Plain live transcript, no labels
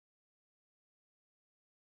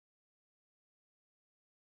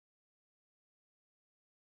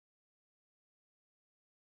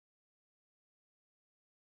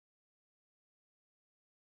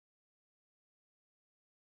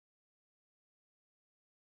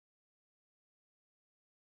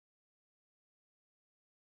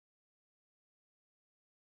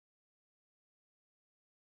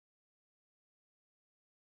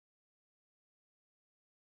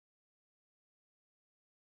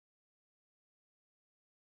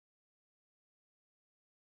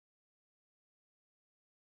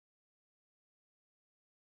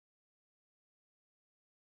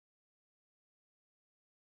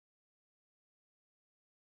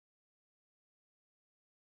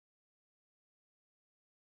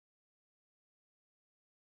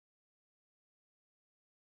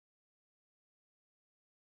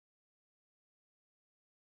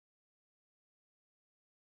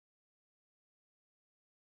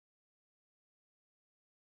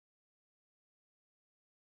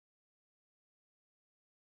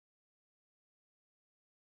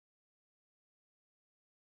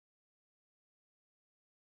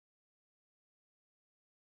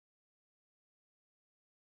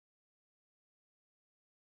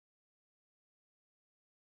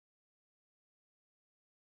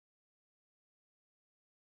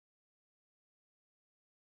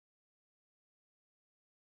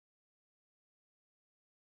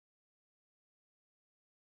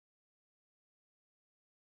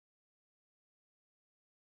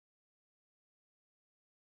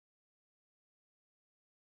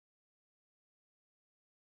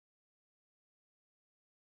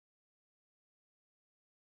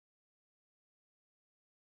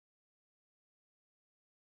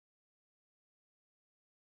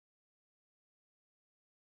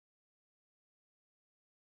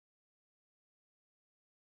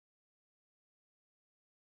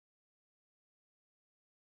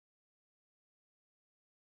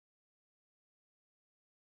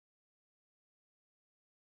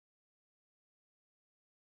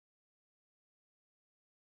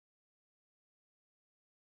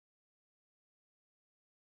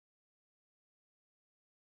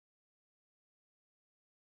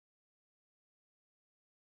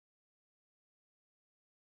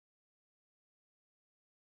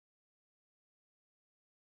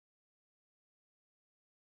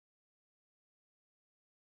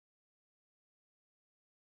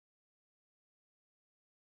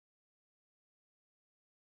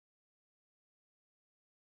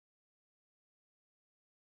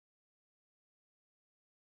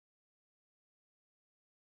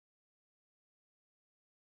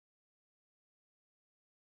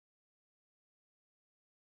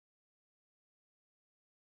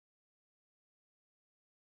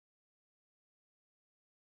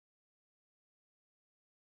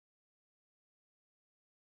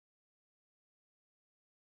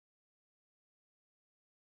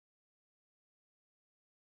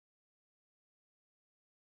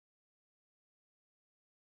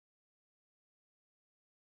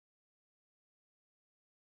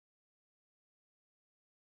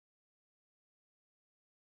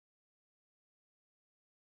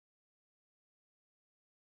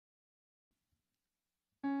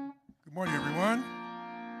Good morning, everyone.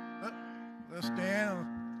 Let, let's stand.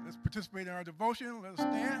 Let's participate in our devotion. Let us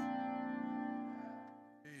stand.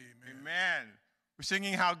 Amen. Amen. We're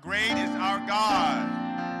singing How Great is Our God.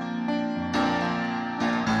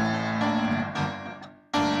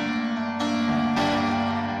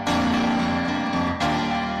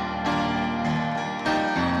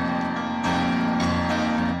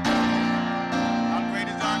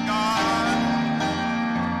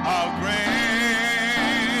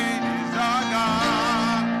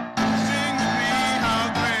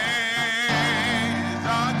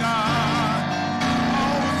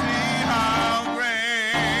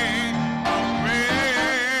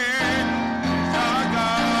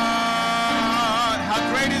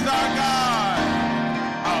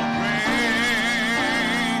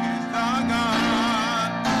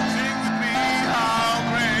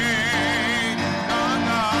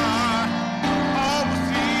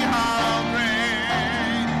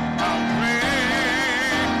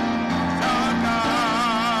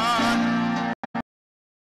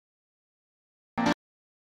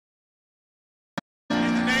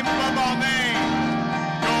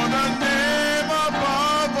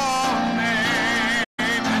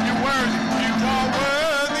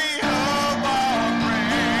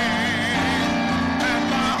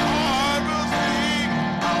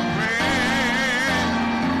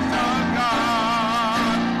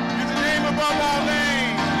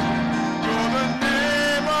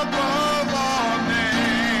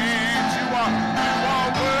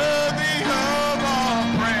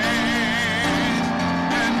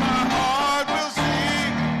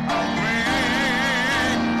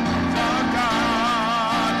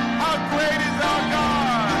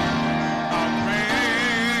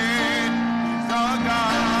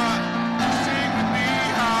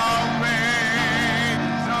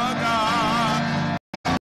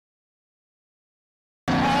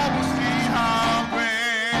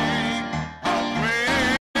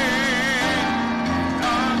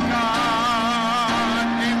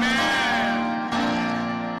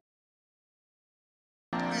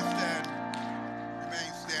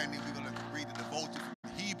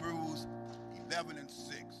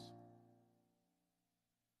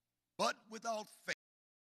 But without faith,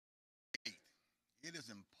 it is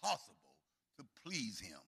impossible to please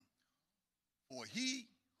him. For he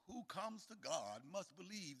who comes to God must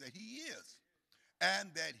believe that he is, and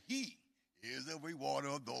that he is a rewarder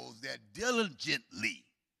of those that diligently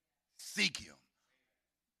seek him.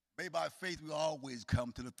 May by faith we always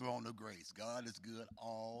come to the throne of grace. God is good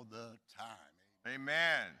all the time.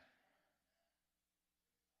 Amen.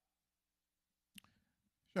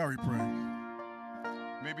 Shall we pray?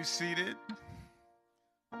 You may be seated.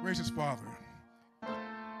 Gracious Father,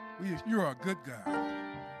 you are a good God.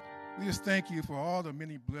 We just thank you for all the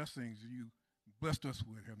many blessings you blessed us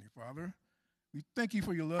with, Heavenly Father. We thank you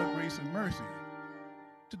for your love, grace, and mercy.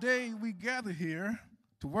 Today we gather here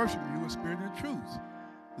to worship you in spirit and truth,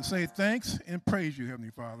 to say thanks and praise you,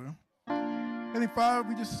 Heavenly Father. Heavenly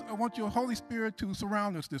Father, I want your Holy Spirit to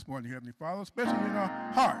surround us this morning, Heavenly Father, especially in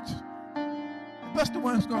our hearts. And bless the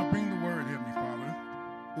one who's going to bring the word, Heavenly Father.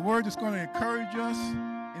 The word that's going to encourage us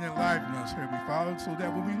and enliven us, Heavenly Father, so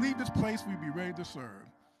that when we leave this place, we'll be ready to serve.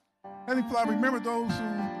 Heavenly Father, remember those who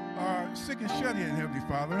are sick and shut in, Heavenly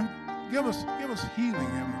Father. Give us healing,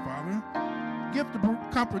 Heavenly Father. Give the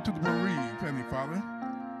comfort to the bereaved, Heavenly Father.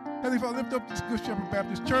 Heavenly Father, lift up this Good Shepherd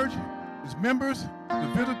Baptist Church, its members, the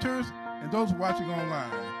visitors, and those watching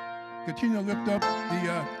online. Continue to lift up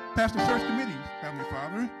the pastor search committee, Heavenly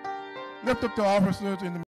Father. Lift up the officers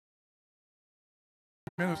and the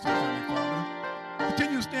ministers, Heavenly Father.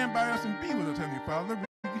 Continue to stand by us and be with us, Heavenly Father.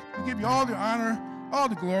 We give you all the honor, all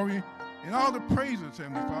the glory, and all the praises,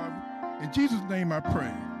 Heavenly Father. In Jesus' name I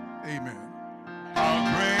pray. Amen. How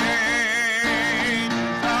great is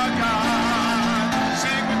our God.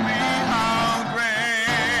 Sing with me, how great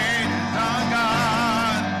is our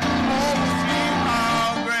God. Oh, we'll see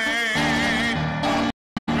how great, how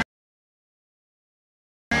great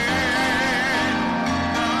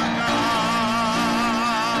is our God.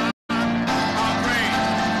 How great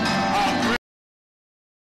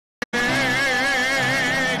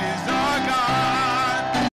is our God.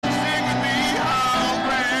 Sing with me, how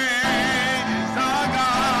great is our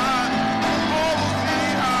God.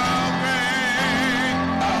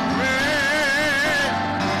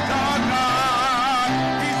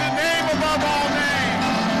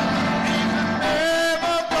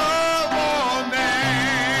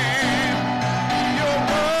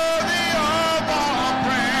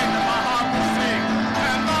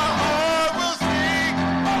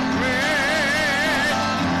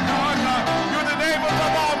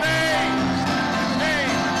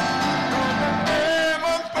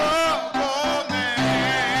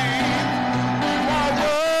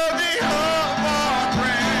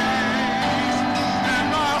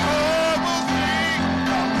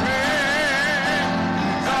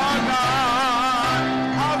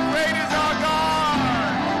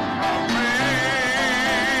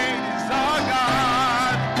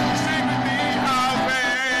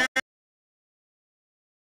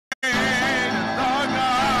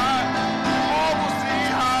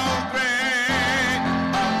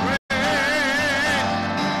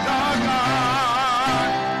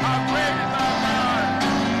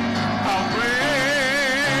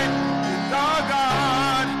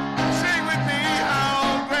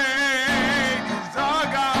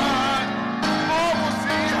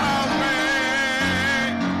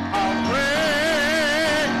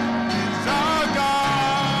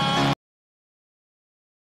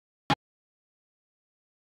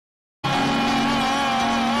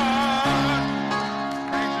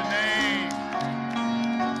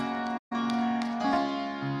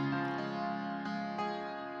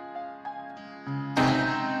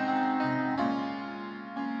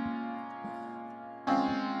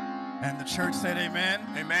 the church said amen.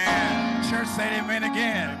 Amen. Church said amen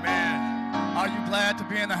again. Amen. Are you glad to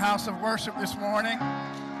be in the house of worship this morning?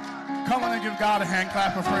 Come on and give God a hand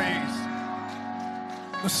clap of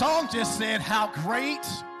praise. The song just said, how great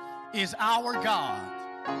is our God.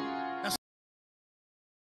 Now,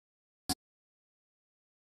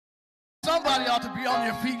 somebody ought to be on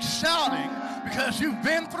your feet shouting because you've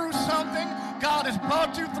been through something. God has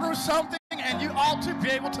brought you through something, and you ought to be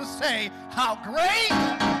able to say, how great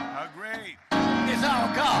is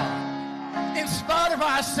our God. In spite of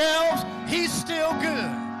ourselves, he's still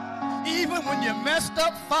good. Even when you messed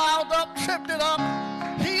up, fouled up, tripped it up,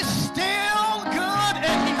 he's still good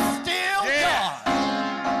and he's still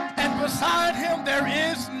God. And beside him, there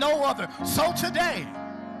is no other. So today,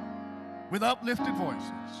 with uplifted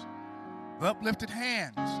voices, with uplifted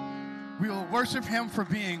hands, we will worship him for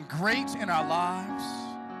being great in our lives,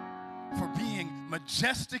 for being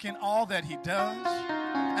majestic in all that he does.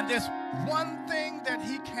 And there's one thing that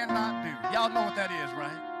he cannot do. Y'all know what that is,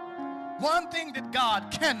 right? One thing that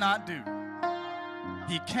God cannot do.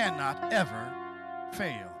 He cannot ever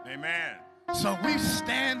fail. Amen. So we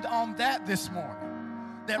stand on that this morning.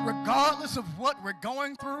 That regardless of what we're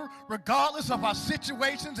going through, regardless of our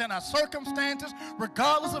situations and our circumstances,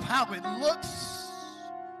 regardless of how it looks,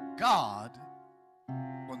 God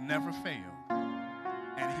will never fail.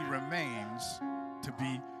 And he remains to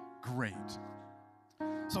be great.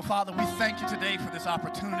 So, Father, we thank you today for this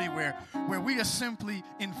opportunity where we are simply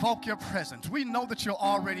invoke your presence. We know that you're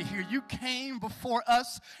already here. You came before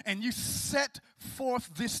us and you set forth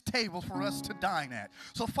this table for us to dine at.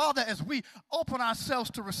 So, Father, as we open ourselves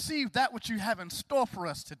to receive that which you have in store for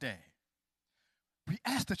us today, we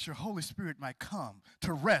ask that your Holy Spirit might come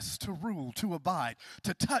to rest, to rule, to abide,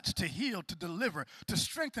 to touch, to heal, to deliver, to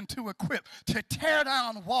strengthen, to equip, to tear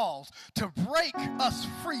down walls, to break us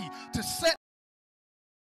free, to set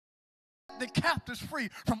the captives free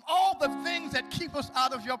from all the things that keep us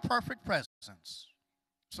out of your perfect presence.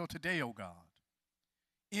 So today, oh God,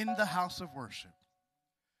 in the house of worship,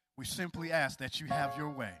 we simply ask that you have your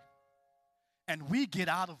way and we get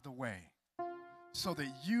out of the way so that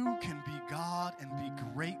you can be God and be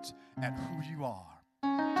great at who you are.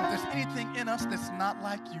 So if there's anything in us that's not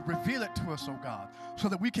like you, reveal it to us, oh God, so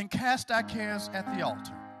that we can cast our cares at the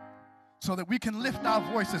altar, so that we can lift our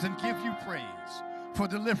voices and give you praise for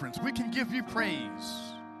deliverance. We can give you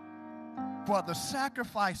praise for the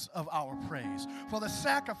sacrifice of our praise, for the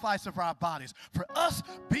sacrifice of our bodies, for us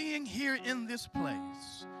being here in this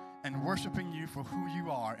place and worshiping you for who you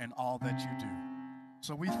are and all that you do.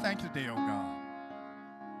 So we thank you today, oh God.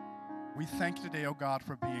 We thank you today, oh God,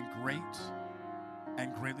 for being great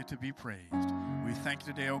and greatly to be praised. We thank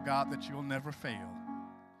you today, oh God, that you'll never fail.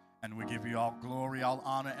 And we give you all glory, all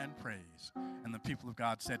honor, and praise. And the people of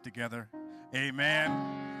God said together,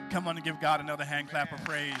 amen. Come on and give God another hand clap of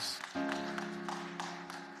praise.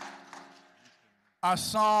 Our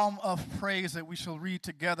psalm of praise that we shall read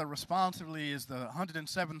together responsively is the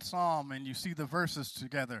 107th psalm, and you see the verses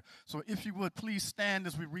together. So if you would, please stand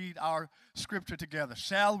as we read our scripture together.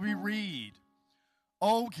 Shall we read?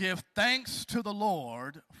 Oh, give thanks to the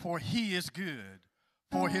Lord, for he is good,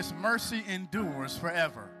 for his mercy endures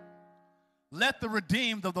forever. Let the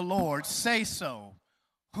redeemed of the Lord say so,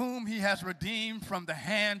 whom he has redeemed from the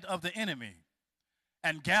hand of the enemy,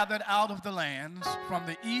 and gathered out of the lands from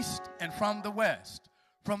the east and from the west,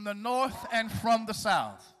 from the north and from the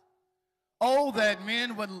south. Oh, that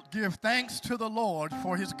men would give thanks to the Lord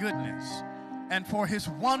for his goodness, and for his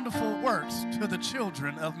wonderful works to the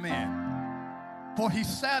children of men. For he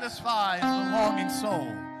satisfies the longing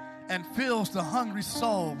soul, and fills the hungry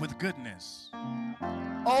soul with goodness.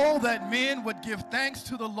 Oh, that men would give thanks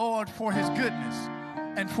to the Lord for his goodness,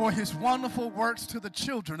 and for his wonderful works to the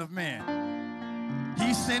children of men.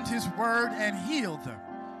 He sent his word and healed them,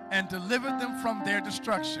 and delivered them from their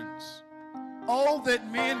destructions. Oh,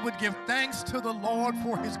 that men would give thanks to the Lord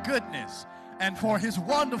for his goodness, and for his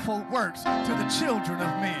wonderful works to the children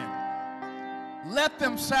of men. Let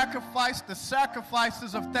them sacrifice the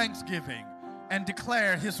sacrifices of thanksgiving, and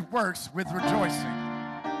declare his works with rejoicing.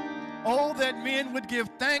 Oh, that men would give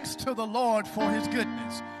thanks to the Lord for his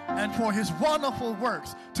goodness, and for his wonderful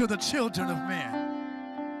works to the children of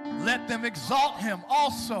men. Let them exalt him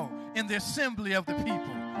also in the assembly of the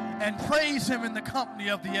people, and praise him in the company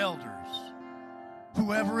of the elders.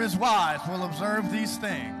 Whoever is wise will observe these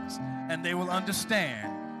things, and they will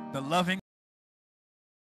understand the loving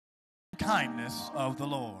kindness of the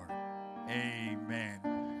Lord. Amen.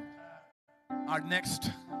 Our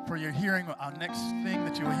next, for your hearing, our next thing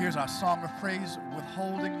that you will hear is our song of praise,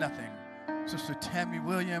 Withholding Nothing. Sister Tammy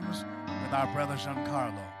Williams with our brother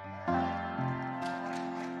Giancarlo.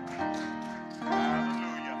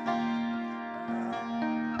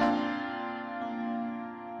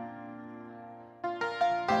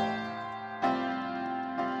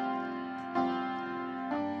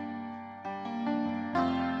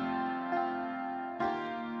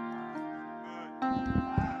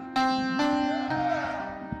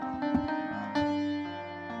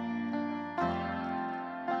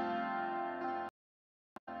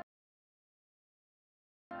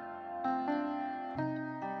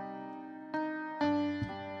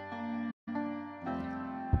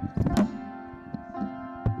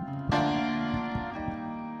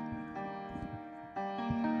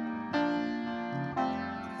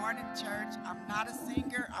 church. I'm not a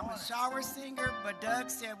singer. I'm a shower singer. But Doug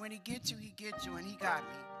said when he gets you, and he got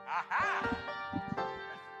me. Aha!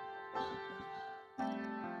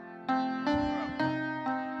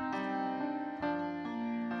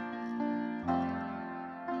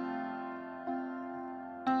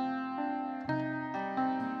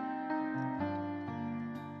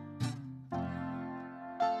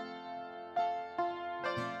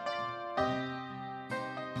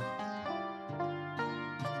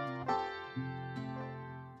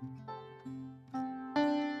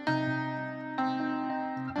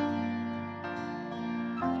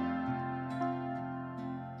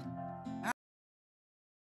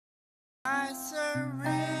 I surrender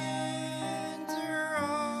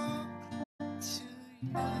all to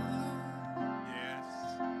you. Yes.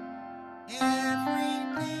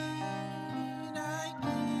 Everything I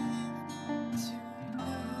give to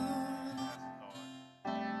you.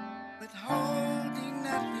 Withholding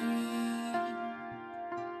nothing.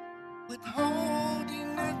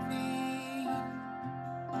 Withholding nothing.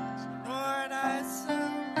 Lord, I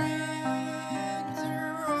surrender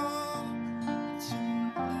all to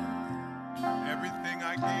you. Everything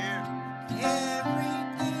I give.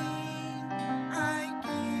 Everything I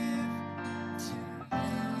give to you.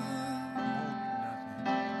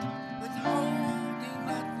 Withholding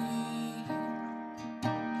nothing.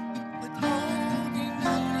 Withholding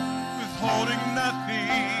nothing. Withholding nothing.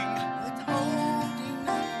 Withholding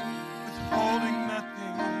nothing. Withholding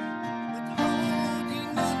nothing. Withholding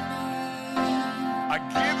nothing. I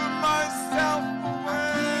give myself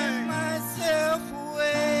away. Myself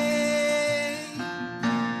away.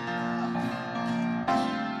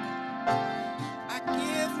 I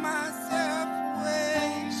give myself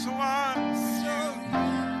away. So So you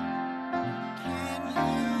can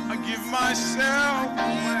use. I give myself I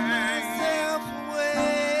give away. myself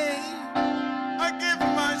away. I give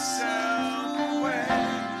myself away.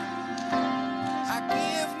 I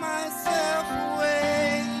give myself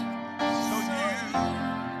away. So you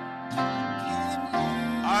Can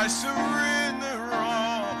use. I surrender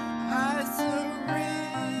all. I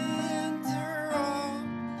surrender all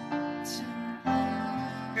to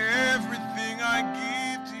you. Everything I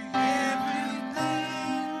give to you. Everything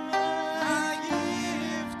I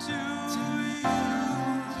give to you.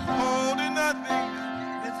 Holding nothing.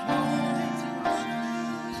 Withholding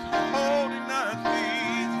nothing. Holding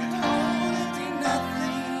nothing. Withholding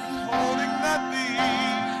nothing. Holding nothing.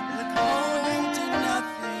 Withholding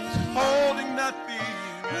nothing. Holding nothing.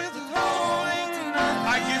 Withholding nothing.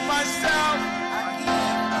 I give myself. I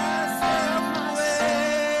give myself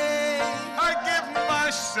away. I give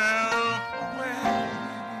myself away.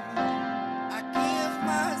 I give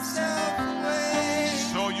myself away.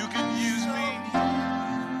 So you can use me.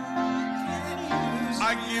 Can use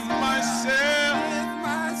I give myself. give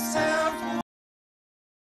myself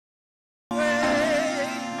away.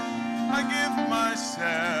 I give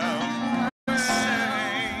myself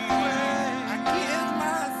away. I give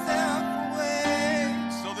myself away.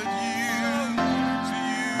 So that you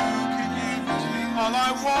can use me. All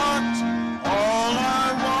I want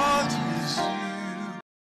is you.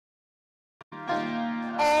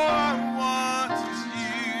 All I want is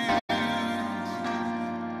you.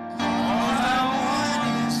 All I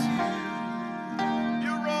want is you.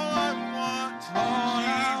 You're all I want,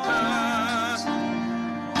 Jesus.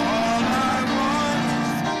 All I want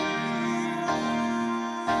is you.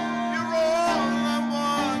 You're all I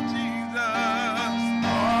want, Jesus.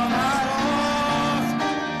 All I want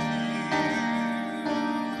is you.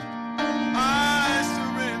 I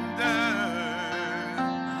surrender.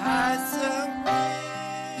 I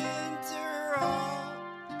surrender all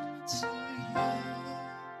to you.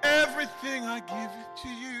 Everything I give it to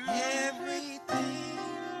you. Everything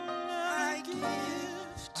I give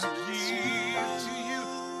I give to you.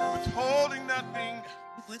 Withholding nothing.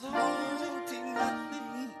 withholding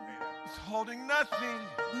nothing. Withholding nothing.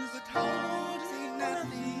 Withholding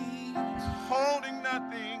nothing. Holding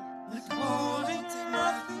nothing. Withholding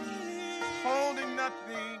nothing. Holding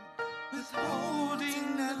nothing.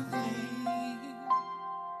 Withholding nothing.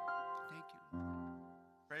 Thank you.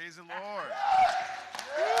 Praise the Lord.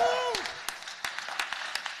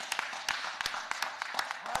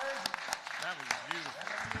 That was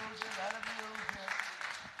beautiful.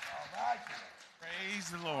 Praise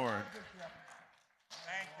the Lord.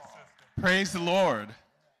 Thank you, sister. Praise the Lord.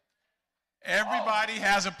 Everybody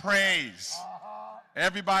has a praise.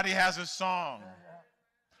 Everybody has a song.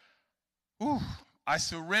 Ooh, I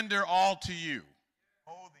surrender all to you.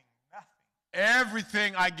 Holding nothing.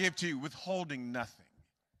 Everything I give to you, withholding nothing.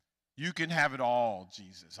 You can have it all,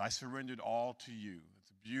 Jesus. I surrendered all to you. It's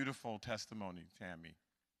a beautiful testimony, Tammy.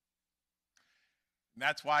 And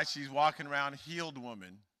that's why she's walking around healed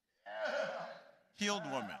woman. Healed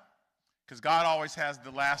woman. Because God always has the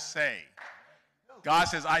last say. God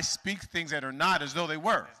says, I speak things that are not as though they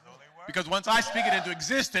were. Because once I speak it into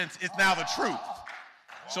existence, it's now the truth.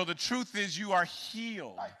 So the truth is you are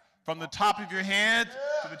healed from the top of your head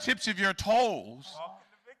to the tips of your toes.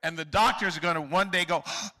 And the doctors are going to one day go,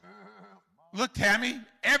 look, Tammy,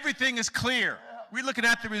 everything is clear. We're looking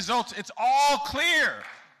at the results. It's all clear.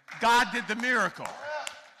 God did the miracle.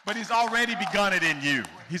 But he's already begun it in you.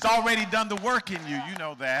 He's already done the work in you. You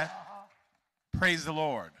know that. Praise the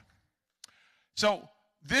Lord. So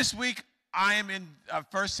this week, I am in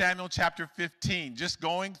 1 Samuel chapter 15, just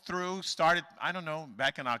going through, started, I don't know,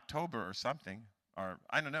 back in October or something, or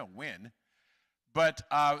I don't know when. But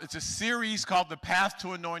it's a series called The Path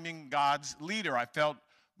to Anointing God's Leader. I felt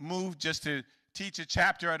moved just to teach a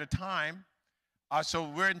chapter at a time. So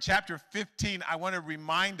we're in chapter 15. I want to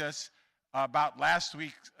remind us about last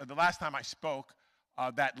week, the last time I spoke,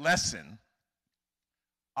 that lesson.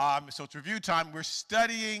 So it's review time. We're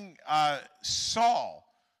studying Saul.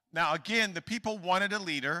 Now, again, the people wanted a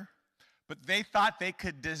leader, but they thought they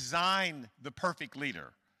could design the perfect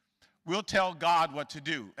leader. We'll tell God what to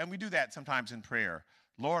do, and we do that sometimes in prayer.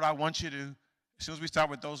 Lord, I want you to, as soon as we start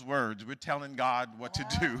with those words, we're telling God what to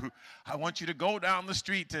do. I want you to go down the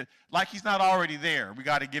street to, like he's not already there. We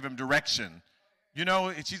got to give him direction. You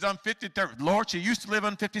know, she's on 53rd. Lord, she used to live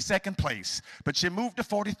on 52nd Place, but she moved to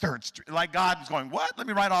 43rd Street. Like God was going, what? Let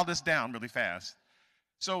me write all this down really fast.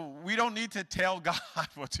 So we don't need to tell God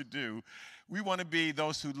what to do. We want to be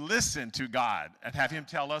those who listen to God and have him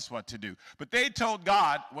tell us what to do. But they told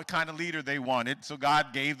God what kind of leader they wanted, so God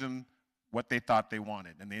gave them what they thought they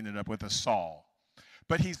wanted, and they ended up with a Saul.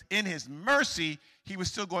 But he's in his mercy, he was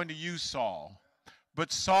still going to use Saul.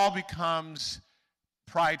 But Saul becomes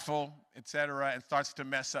prideful, etc., and starts to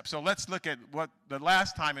mess up. So let's look at what the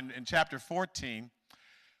last time in chapter 14,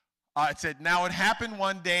 it said, now it happened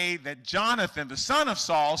one day that Jonathan, the son of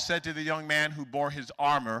Saul, said to the young man who bore his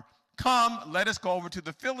armor, come, let us go over to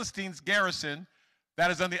the Philistines' garrison that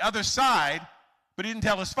is on the other side. But he didn't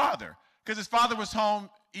tell his father, because his father was home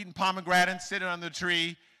eating pomegranates, sitting on the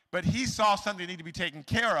tree. But he saw something that needed to be taken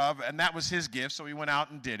care of, and that was his gift, so he went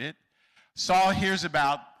out and did it. Saul hears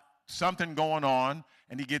about something going on,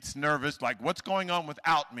 and he gets nervous, like, what's going on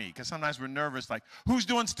without me? Because sometimes we're nervous, like, who's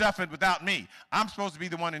doing stuff without me? I'm supposed to be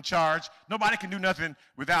the one in charge. Nobody can do nothing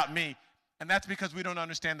without me. And that's because we don't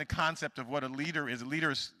understand the concept of what a leader is. A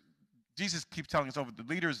leader is, Jesus keeps telling us over, the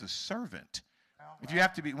leader is a servant. If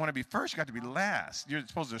you want to be first, you got to be last. You're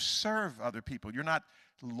supposed to serve other people. You're not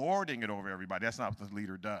lording it over everybody. That's not what the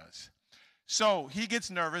leader does. So he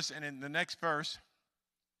gets nervous, and in the next verse,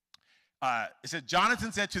 it says,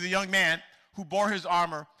 Jonathan said to the young man who bore his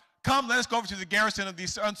armor, come, let us go over to the garrison of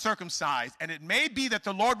these uncircumcised, and it may be that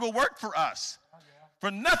the Lord will work for us.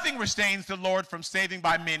 For nothing restrains the Lord from saving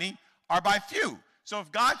by many or by few. So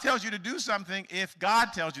if God tells you to do something,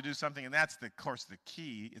 and that's, of course, the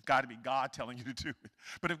key, it's got to be God telling you to do it.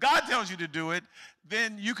 But if God tells you to do it,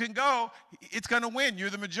 then you can go. It's going to win.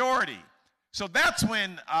 You're the majority. So that's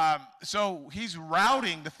when, so he's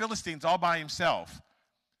routing the Philistines all by himself.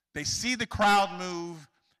 They see the crowd move,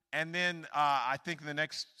 and then I think in the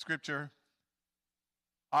next scripture,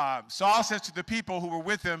 Saul says to the people who were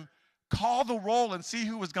with him, call the roll and see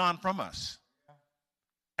who has gone from us.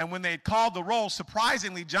 And when they called the roll,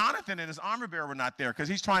 surprisingly, Jonathan and his armor bearer were not there, because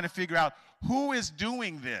he's trying to figure out who is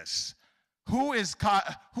doing this. Who's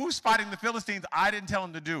fighting the Philistines? I didn't tell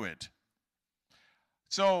him to do it.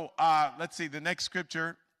 So let's see, the next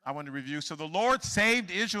scripture I want to review. So the Lord saved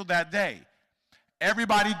Israel that day.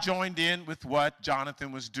 Everybody joined in with what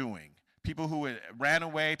Jonathan was doing. People who had ran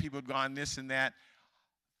away, people who had gone this and that.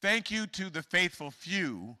 Thank you to the faithful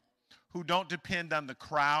few who don't depend on the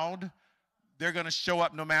crowd. They're going to show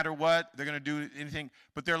up no matter what. They're going to do anything.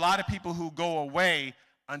 But there are a lot of people who go away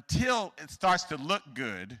until it starts to look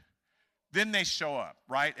good. Then they show up,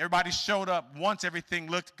 right? Everybody showed up once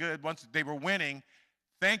everything looked good, once they were winning.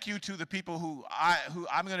 Thank you to the people who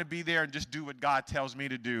I'm going to be there and just do what God tells me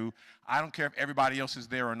to do. I don't care if everybody else is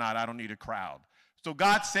there or not. I don't need a crowd. So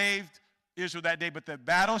God saved Israel that day, but the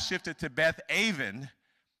battle shifted to Beth Aven,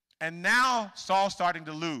 and now Saul's starting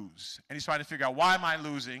to lose, and he's trying to figure out, why am I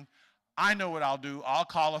losing? I know what I'll do. I'll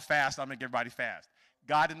call a fast. I'll make everybody fast.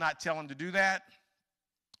 God did not tell him to do that.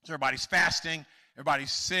 So everybody's fasting.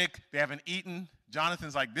 Everybody's sick. They haven't eaten.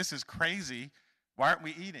 Jonathan's like, this is crazy. Why aren't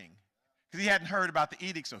we eating? Because he hadn't heard about the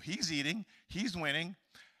edict, so he's eating. He's winning.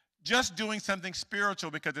 Just doing something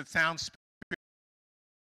spiritual because it sounds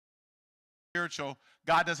spiritual,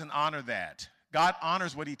 God doesn't honor that. God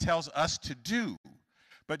honors what he tells us to do.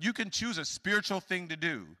 But you can choose a spiritual thing to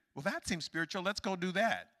do. Well, that seems spiritual. Let's go do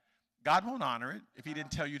that. God won't honor it if he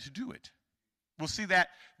didn't tell you to do it. We'll see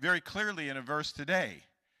that very clearly in a verse today.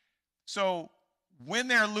 So when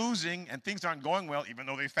they're losing and things aren't going well, even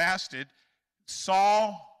though they fasted,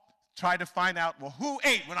 Saul tried to find out, well, who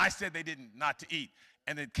ate when I said they didn't not to eat?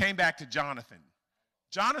 And it came back to Jonathan.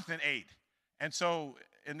 Jonathan ate. And so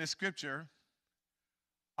in this scripture,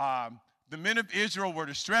 the men of Israel were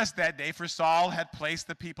distressed that day, for Saul had placed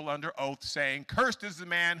the people under oath, saying, cursed is the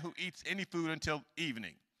man who eats any food until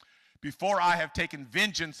evening, before I have taken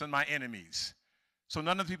vengeance on my enemies. So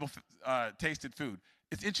none of the people tasted food.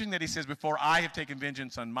 It's interesting that he says, before I have taken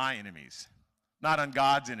vengeance on my enemies, not on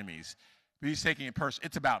God's enemies. But he's taking it personal.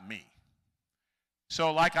 It's about me.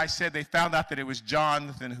 So like I said, they found out that it was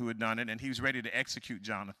Jonathan who had done it, and he was ready to execute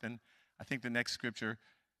Jonathan. I think the next scripture,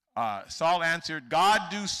 Saul answered, God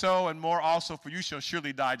do so and more also, for you shall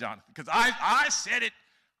surely die, Jonathan. Because I said it.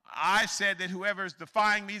 I said that whoever is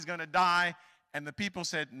defying me is going to die. And the people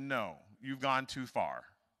said, no, you've gone too far.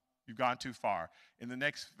 You've gone too far. In the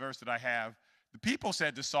next verse that I have, the people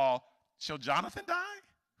said to Saul, shall Jonathan die,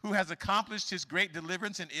 who has accomplished his great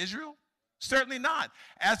deliverance in Israel? Certainly not.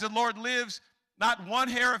 As the Lord lives, not one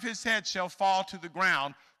hair of his head shall fall to the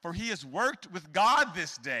ground, for he has worked with God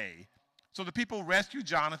this day. So the people rescued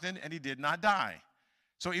Jonathan, and he did not die.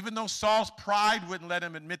 So even though Saul's pride wouldn't let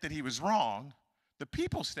him admit that he was wrong, the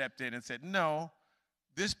people stepped in and said, no,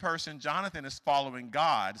 this person, Jonathan, is following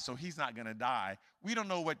God, so he's not going to die. We don't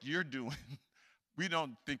know what you're doing. We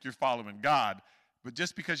don't think you're following God. But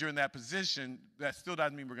just because you're in that position, that still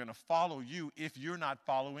doesn't mean we're going to follow you if you're not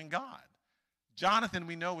following God. Jonathan,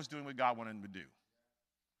 we know, was doing what God wanted him to do.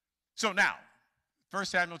 So now, 1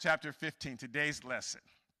 Samuel chapter 15, today's lesson,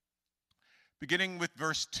 beginning with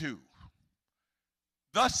verse 2.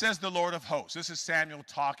 Thus says the Lord of hosts. This is Samuel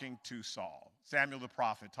talking to Saul. Samuel the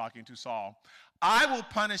prophet talking to Saul. I will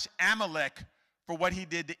punish Amalek for what he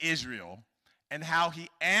did to Israel and how he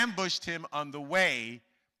ambushed him on the way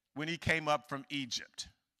when he came up from Egypt.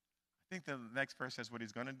 I think the next verse says what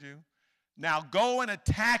he's going to do. Now go and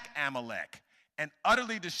attack Amalek and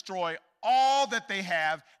utterly destroy all that they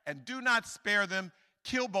have, and do not spare them.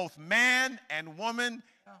 Kill both man and woman,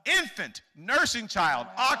 infant, nursing child,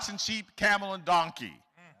 ox and sheep, camel and donkey.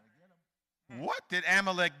 What did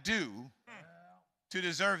Amalek do to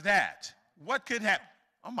deserve that? What could happen?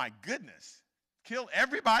 Oh my goodness. Kill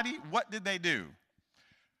everybody? What did they do?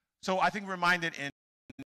 So I think we're reminded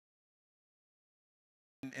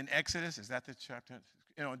in Exodus, is that the chapter?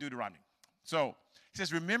 In Deuteronomy. So he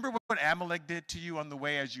says, remember what Amalek did to you on the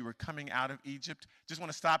way as you were coming out of Egypt? Just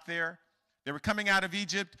want to stop there. They were coming out of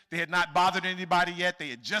Egypt. They had not bothered anybody yet. They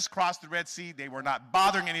had just crossed the Red Sea. They were not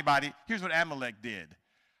bothering anybody. Here's what Amalek did.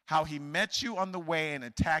 How he met you on the way and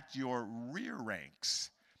attacked your rear ranks.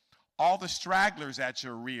 All the stragglers at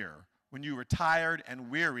your rear when you were tired and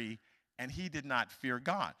weary, and he did not fear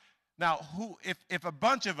God. Now, if a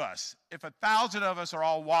bunch of us, if 1,000 of us are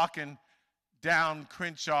all walking down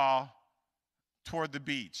Crenshaw toward the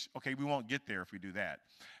beach. Okay, we won't get there if we do that.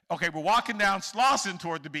 Okay, we're walking down Slauson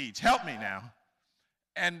toward the beach. Help me now.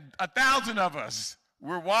 And 1,000 of us,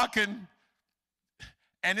 we're walking,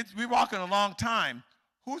 and we're walking a long time.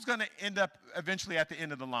 Who's going to end up eventually at the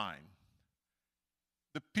end of the line?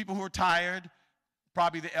 The people who are tired,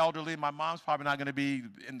 probably the elderly. My mom's probably not going to be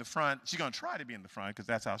in the front. She's going to try to be in the front because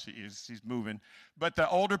that's how she is. She's moving. But the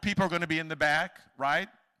older people are going to be in the back, right?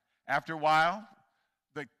 After a while.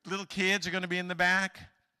 The little kids are going to be in the back.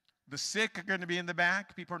 The sick are going to be in the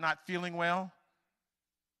back. People are not feeling well.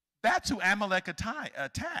 That's who Amalek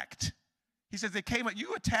attacked. He says they came up.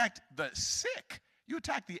 You attacked the sick. You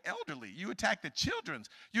attacked the elderly. You attacked the children.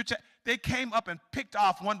 They came up and picked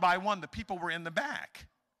off one by one the people were in the back.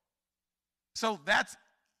 So that's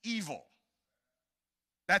evil.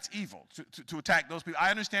 That's evil to attack those people.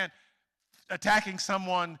 I understand attacking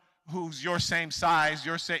someone who's your same size,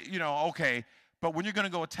 okay. But when you're going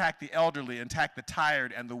to go attack the elderly, attack the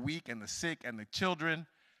tired and the weak and the sick and the children,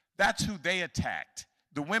 that's who they attacked.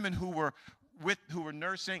 The women who were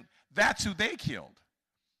nursing, that's who they killed.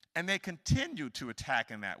 And they continue to attack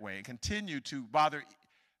in that way, continue to bother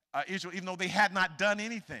Israel, even though they had not done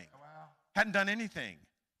anything. Wow. Hadn't done anything.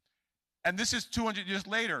 And this is 200 years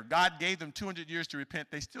later. God gave them 200 years to repent.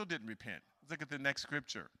 They still didn't repent. Let's look at the next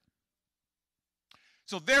scripture.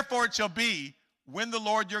 So therefore it shall be, when the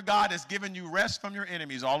Lord your God has given you rest from your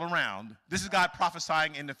enemies all around, this is God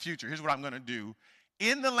prophesying in the future. Here's what I'm going to do.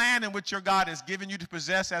 In the land in which your God has given you to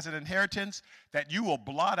possess as an inheritance, that you will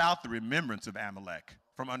blot out the remembrance of Amalek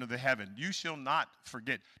from under the heaven. You shall not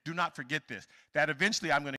forget. Do not forget this. That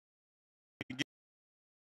eventually I'm going to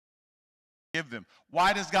give them.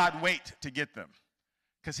 Why does God wait to get them?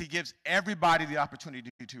 Because he gives everybody the opportunity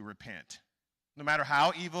to repent. No matter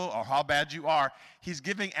how evil or how bad you are, he's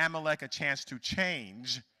giving Amalek a chance to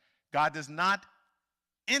change. God does not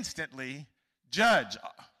instantly judge.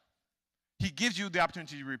 He gives you the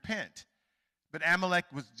opportunity to repent. But Amalek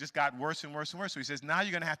just got worse and worse and worse. So he says, now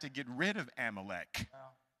you're going to have to get rid of Amalek.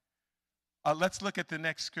 Let's look at the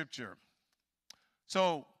next scripture.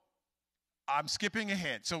 So I'm skipping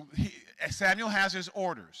ahead. So Samuel has his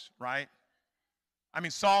orders, right?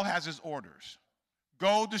 Saul has his orders.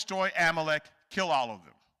 Go destroy Amalek, kill all of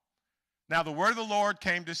them. Now the word of the Lord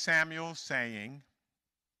came to Samuel saying,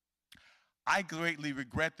 I greatly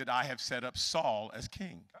regret that I have set up Saul as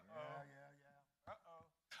king.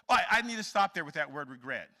 Oh, I need to stop there with that word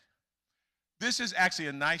regret. This is actually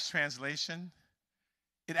a nice translation.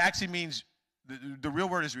 It actually means, the real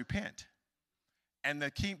word is repent. And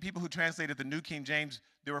the people who translated the New King James,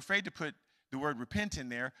 they were afraid to put the word repent in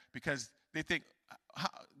there because they think,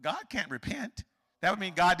 God can't repent. That would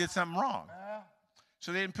mean God did something wrong.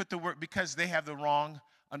 So they didn't put the word, because they have the wrong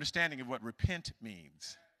understanding of what repent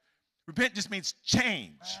means. Repent just means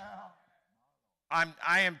change.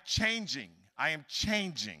 I am changing. I am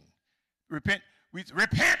changing. Repent,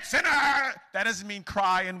 sinner! That doesn't mean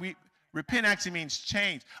cry and weep. Repent actually means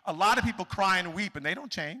change. A lot of people cry and weep and they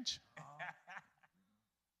don't change.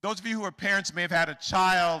 Those of you who are parents may have had a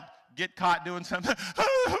child get caught doing something,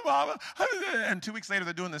 Mama, and 2 weeks later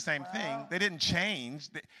they're doing the same thing. They didn't change.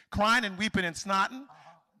 Crying and weeping and snotting,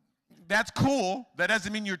 that's cool. That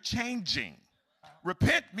doesn't mean you're changing.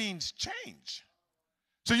 Repent means change.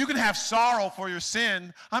 So you can have sorrow for your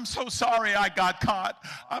sin. I'm so sorry I got caught.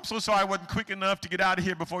 I'm so sorry I wasn't quick enough to get out of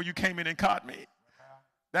here before you came in and caught me.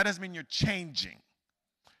 That doesn't mean you're changing.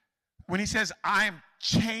 When he says, I'm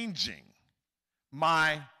changing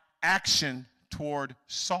my action toward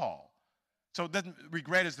Saul. So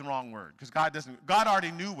regret is the wrong word, because God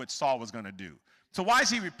already knew what Saul was going to do. So why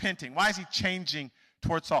is he repenting? Why is he changing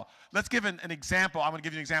toward Saul? Let's give an example. I'm going to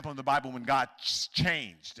give you an example in the Bible when God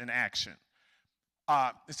changed an action.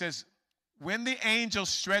 It says, when the angel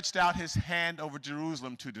stretched out his hand over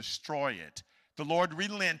Jerusalem to destroy it, the Lord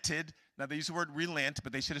relented. Now, they use the word relent,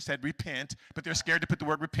 but they should have said repent. But they're scared to put the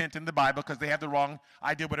word repent in the Bible because they have the wrong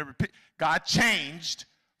idea. God changed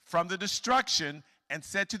from the destruction and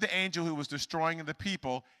said to the angel who was destroying the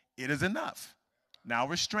people, it is enough. Now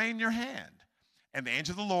restrain your hand. And the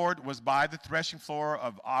angel of the Lord was by the threshing floor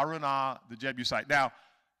of Araunah the Jebusite. Now,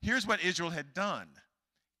 here's what Israel had done.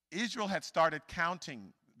 Israel had started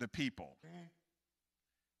counting the people.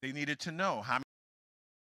 They needed to know how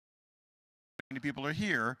many people are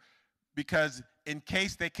here, because in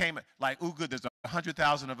case they came, like, oh, good, there's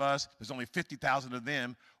 100,000 of us, there's only 50,000 of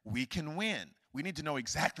them, we can win. We need to know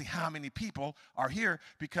exactly how many people are here,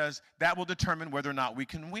 because that will determine whether or not we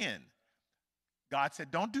can win. God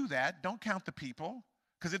said, don't do that. Don't count the people,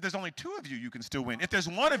 because if there's only 2 of you, you can still win. If there's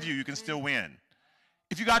 1 of you, you can still win.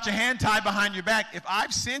 If you got your hand tied behind your back, if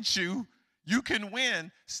I've sent you, you can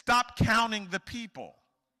win. Stop counting the people.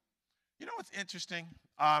 You know what's interesting?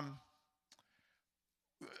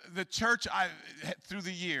 The church, through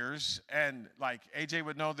the years, and like AJ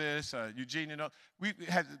would know this, Eugene, you know, we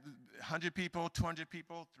had 100 people, 200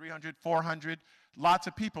 people, 300, 400, lots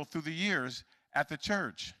of people through the years at the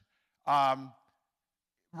church.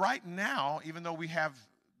 Right now, even though we have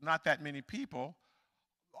not that many people,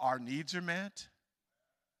 our needs are met.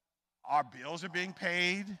 Our bills are being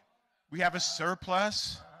paid. We have a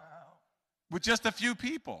surplus with just a few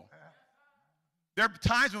people. There are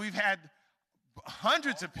times when we've had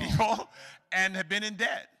hundreds of people and have been in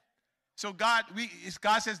debt. So God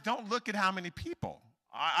says, don't look at how many people.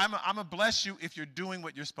 I'm going to bless you if you're doing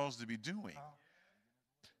what you're supposed to be doing.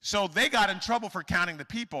 So they got in trouble for counting the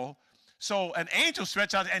people. So an angel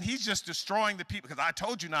stretched out, and he's just destroying the people, because I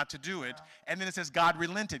told you not to do it. And then it says God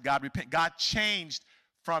relented, God repented. God changed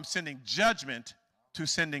from sending judgment to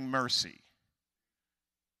sending mercy.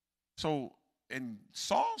 So in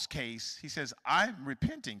Saul's case, he says, I'm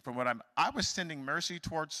repenting from what I was sending mercy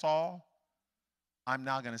towards Saul. I'm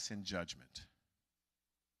now going to send judgment.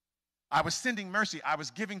 I was sending mercy. I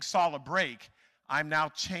was giving Saul a break. I'm now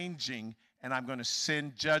changing, and I'm going to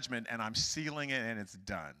send judgment, and I'm sealing it, and it's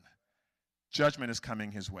done. Judgment is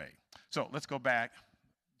coming his way. So let's go back.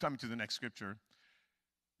 Coming to the next scripture.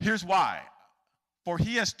 Here's why. For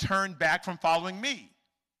he has turned back from following me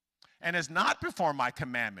and has not performed my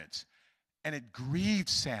commandments. And it grieved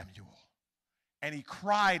Samuel. And he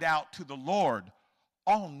cried out to the Lord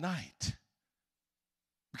all night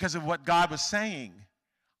because of what God was saying.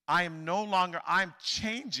 I'm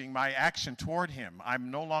changing my action toward him.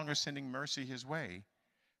 I'm no longer sending mercy his way.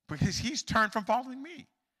 because he's turned from following me.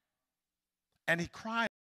 And he cried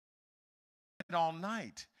all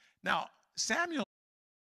night. Now, Samuel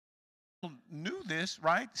knew this,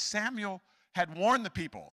 right? Samuel had warned the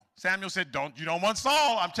people. Samuel said, you don't want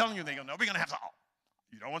Saul. I'm telling you, they go, no, we're going to have Saul.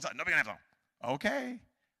 You don't want Saul. No, we're going to have Saul. Okay.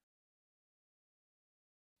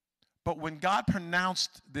 But when God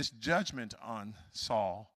pronounced this judgment on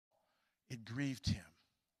Saul, it grieved him.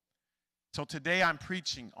 So today I'm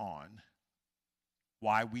preaching on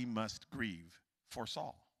why we must grieve for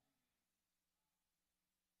Saul.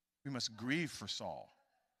 We must grieve for Saul.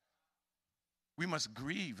 We must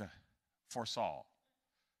grieve for Saul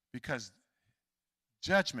because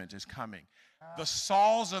judgment is coming. The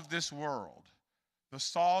Sauls of this world, the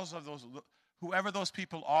Sauls of those, whoever those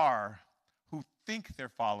people are who think they're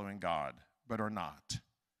following God but are not,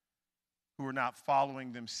 who are not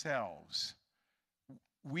following themselves,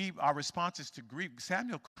 our response is to grieve.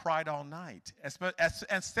 Samuel cried all night.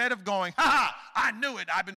 Instead of going, ha, I knew it,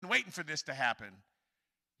 I've been waiting for this to happen,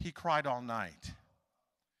 he cried all night.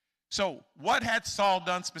 So what had Saul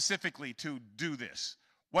done specifically to do this?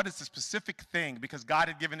 What is the specific thing? Because God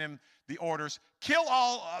had given him the orders, kill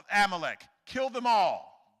all of Amalek, kill them all.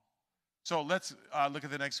 So let's look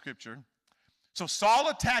at the next scripture. So Saul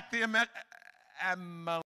attacked the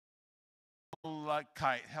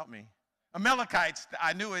Amalekite. Help me. Amalekites.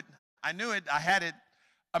 I knew it. I had it.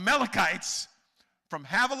 Amalekites from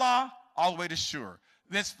Havilah all the way to Shur.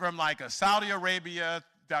 This from like Saudi Arabia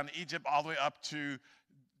down to Egypt all the way up to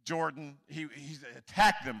Jordan. He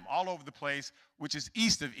attacked them all over the place, which is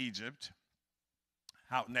east of Egypt.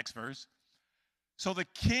 Next verse. So the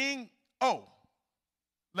king,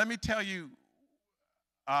 let me tell you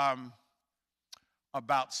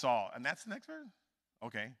about Saul. And that's the next verse?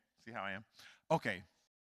 Okay, see how I am? Okay.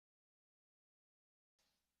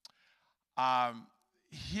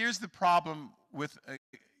 Here's the problem with a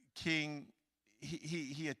king.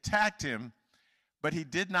 He attacked him, but he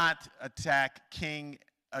did not attack King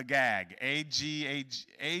Agag,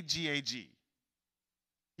 A-G-A-G.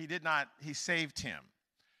 He did not, he saved him.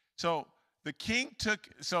 So the king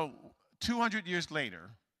 200 years later,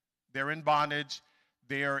 they're in bondage,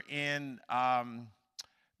 they're in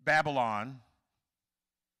Babylon,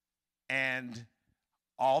 and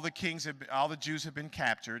all the Jews have been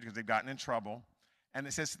captured because they've gotten in trouble. And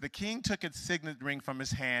it says, the king took a signet ring from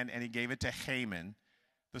his hand and he gave it to Haman,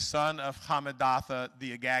 the son of Hammedatha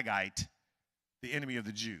the Agagite, the enemy of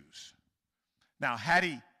the Jews. Now,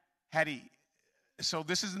 so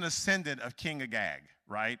this is an ascendant of King Agag,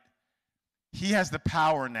 right? He has the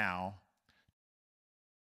power now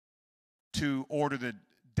to order the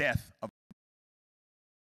death of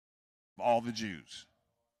all the Jews.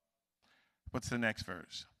 What's the next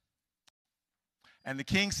verse? And the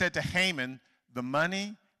king said to Haman, the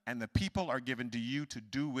money and the people are given to you to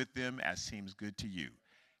do with them as seems good to you.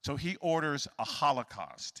 So he orders a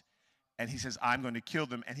holocaust. And he says, I'm going to kill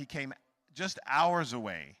them. And he came just hours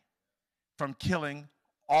away from killing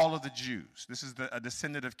all of the Jews. This is a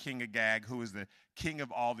descendant of King Agag, who is the king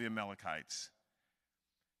of all the Amalekites.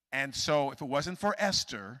 And so if it wasn't for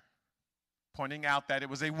Esther pointing out that it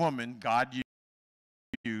was a woman God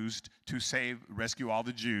used to rescue all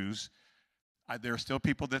the Jews, there are still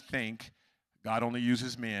people that think God only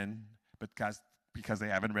uses men because they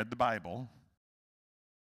haven't read the Bible.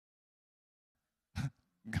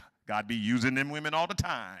 God be using them women all the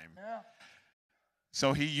time. Yeah.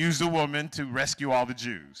 So he used a woman to rescue all the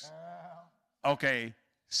Jews. Yeah. Okay,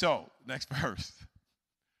 so next verse.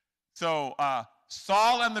 So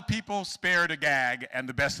Saul and the people spared Agag and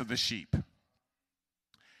the best of the sheep.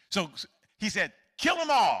 So he said, kill them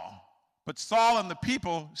all. But Saul and the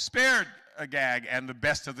people spared Agag and the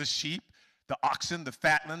best of the sheep, the oxen, the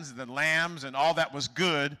fatlings, the lambs, and all that was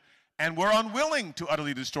good, and were unwilling to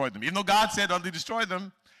utterly destroy them. Even though God said utterly destroy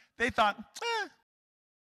them, they thought,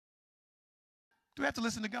 do we have to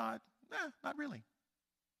listen to God? Not really.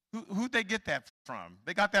 Who'd they get that from?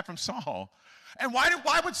 They got that from Saul. And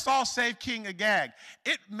why would Saul save King Agag?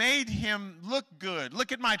 It made him look good.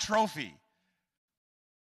 Look at my trophy.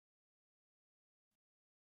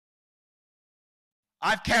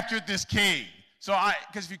 I've captured this king. So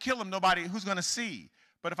because if you kill him, who's going to see?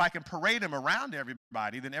 But if I can parade him around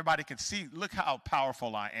everybody, then everybody can see, look how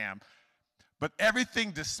powerful I am. But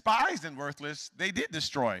everything despised and worthless, they did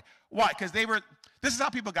destroy. Why? Because this is how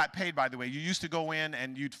people got paid, by the way. You used to go in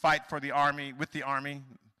and you'd fight for the army, with the army,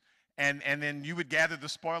 and then you would gather the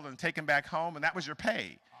spoil and take them back home, and that was your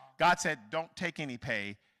pay. God said, don't take any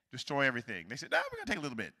pay, destroy everything. They said, no, we're going to take a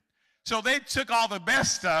little bit. So they took all the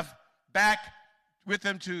best stuff back with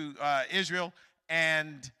them to Israel,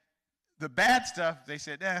 and The bad stuff, they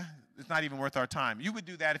said, it's not even worth our time. You would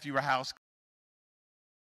do that if you were house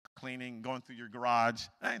cleaning, going through your garage.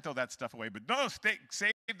 I didn't throw that stuff away, but no,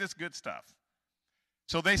 save this good stuff.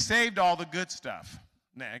 So they saved all the good stuff.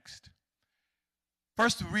 Next.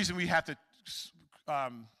 First, the reason we have to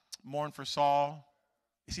mourn for Saul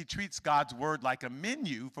is he treats God's word like a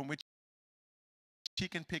menu from which he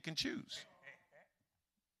can pick and choose.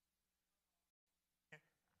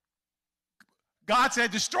 God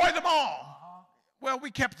said, destroy them all. Well,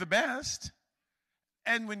 we kept the best.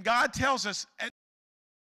 And when God tells us,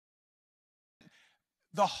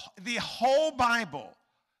 the whole Bible,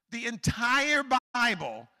 the entire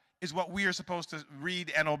Bible is what we are supposed to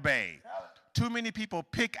read and obey. Too many people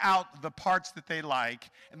pick out the parts that they like,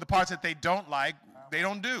 and the parts that they don't like, they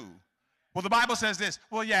don't do. Well, the Bible says this.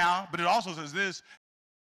 Well, yeah, but it also says this.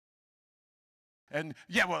 And,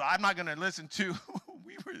 yeah, well, I'm not going to listen to.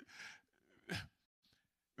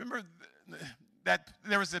 Remember that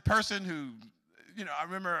there was a person who, I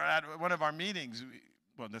remember at one of our meetings,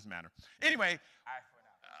 well, it doesn't matter. Anyway,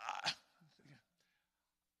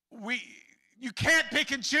 you can't pick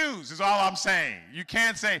and choose is all I'm saying. You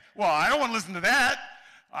can't say, well, I don't want to listen to that.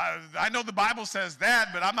 I know the Bible says that,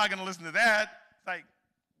 but I'm not going to listen to that. It's like,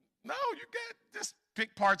 no, you can't just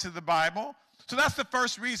pick parts of the Bible. So that's the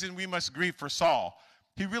first reason we must grieve for Saul.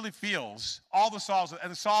 He really feels all the Sauls,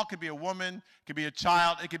 and Saul could be a woman, could be a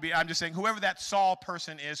child, it could be, I'm just saying, whoever that Saul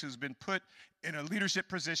person is who's been put in a leadership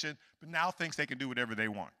position, but now thinks they can do whatever they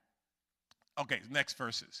want. Okay, next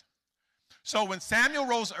verses. So when Samuel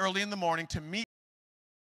rose early in the morning to meet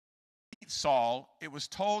Saul, it was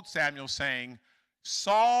told Samuel, saying,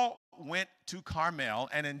 Saul went to Carmel,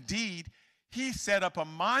 and indeed he set up a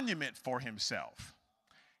monument for himself.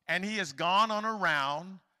 And he has gone on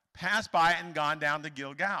around, passed by, and gone down to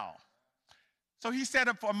Gilgal. So he set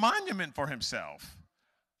up a monument for himself.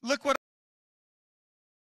 Look what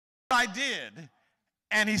I did.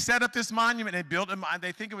 And he set up this monument and built him.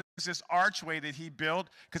 They think it was this archway that he built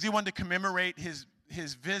because he wanted to commemorate his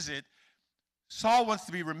visit. Saul wants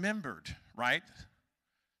to be remembered, right?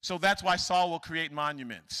 So that's why Saul will create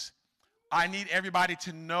monuments. I need everybody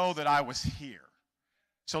to know that I was here.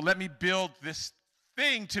 So let me build this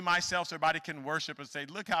thing to myself so everybody can worship and say,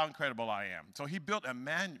 look how incredible I am. So he built a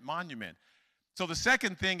monument. So the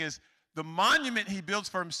second thing is the monument he builds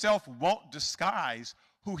for himself won't disguise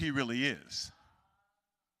who he really is.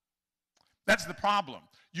 That's the problem.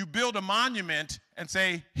 You build a monument and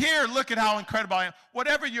say, here, look at how incredible I am.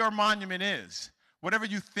 Whatever your monument is, whatever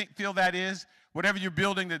you feel that is, whatever you're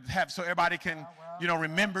building to have so everybody can,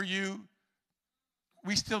 remember you,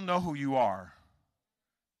 we still know who you are.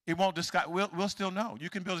 It won't disguise. We'll still know. You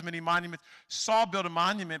can build as many monuments. Saul built a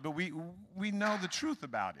monument, but we know the truth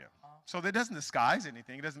about him. So that doesn't disguise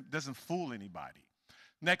anything. It doesn't fool anybody.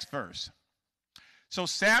 Next verse. So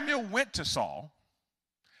Samuel went to Saul,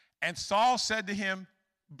 and Saul said to him,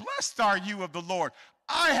 blessed are you of the Lord.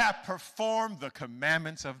 I have performed the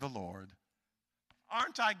commandments of the Lord.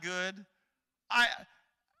 Aren't I good?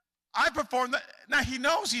 I performed that. Now, he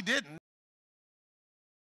knows he didn't.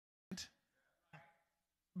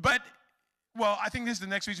 But, well, I think this is the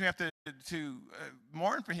next reason we have to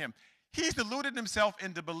mourn for him. He's deluded himself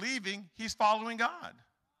into believing he's following God.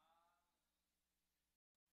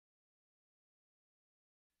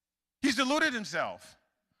 He's deluded himself.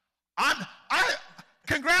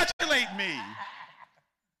 Congratulate me.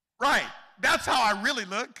 Right. That's how I really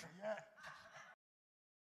look.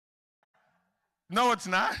 No, it's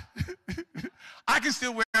not. I can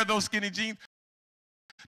still wear those skinny jeans.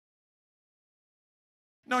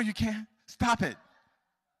 No, you can't. Stop it.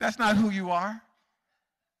 That's not who you are.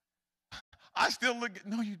 I still look,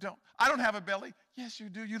 no, you don't. I don't have a belly. Yes, you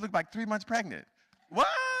do. You look like 3 months pregnant. What?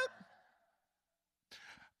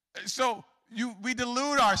 So we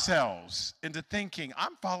delude ourselves into thinking,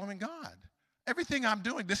 I'm following God. Everything I'm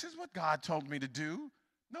doing, this is what God told me to do.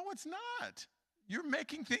 No, it's not. You're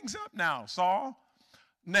making things up now, Saul.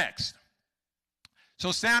 Next.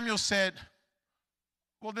 So Samuel said,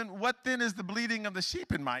 well, then what then is the bleating of the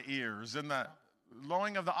sheep in my ears and the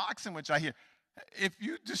lowing of the oxen which I hear? If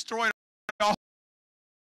you destroyed all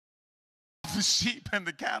the sheep and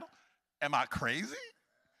the cattle, am I crazy?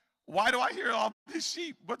 Why do I hear all these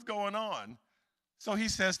sheep? What's going on? So he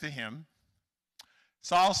says to him,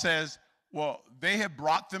 Saul says, well, they have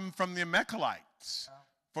brought them from the Amalekites.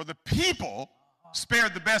 For the people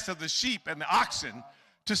spared the best of the sheep and the oxen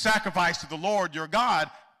to sacrifice to the Lord your God,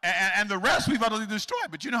 and the rest we've utterly destroyed.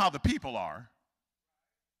 But you know how the people are.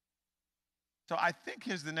 So I think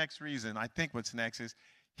here's the next reason. I think what's next is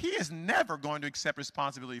he is never going to accept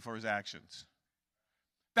responsibility for his actions.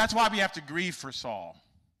 That's why we have to grieve for Saul.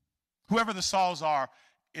 whoever the Sauls are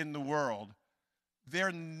in the world,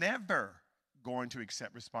 they're never going to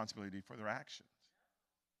accept responsibility for their actions.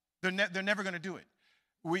 They're never going to do it.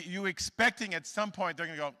 You expecting at some point they're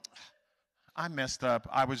going to go, I messed up,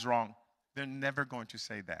 I was wrong. They're never going to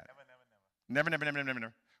say that. Never.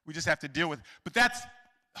 We just have to deal with it. But that's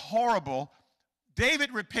horrible.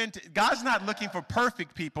 David repented. God's not looking for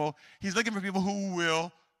perfect people. He's looking for people who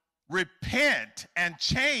will repent and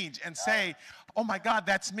change and say, oh my God,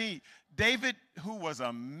 that's me. David, who was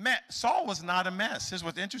a mess, Saul was not a mess. Here's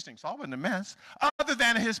what's interesting. Saul wasn't a mess, other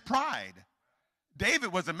than his pride.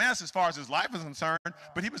 David was a mess as far as his life was concerned,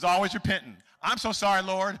 but he was always repenting. I'm so sorry,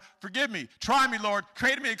 Lord. Forgive me. Try me, Lord.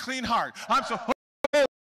 Create me a clean heart. I'm so...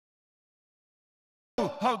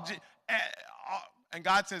 And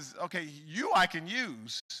God says, okay, you I can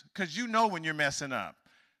use because you know when you're messing up.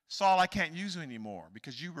 Saul, I can't use you anymore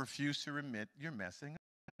because you refuse to admit you're messing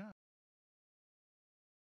up.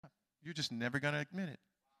 You're just never going to admit it.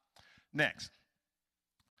 Next.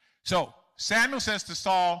 So Samuel says to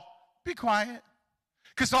Saul, be quiet.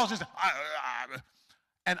 Because Saul's just,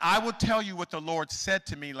 and I will tell you what the Lord said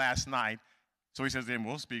to me last night. So he says, then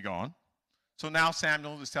we'll speak on. So now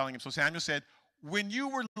Samuel is telling him. So Samuel said, when you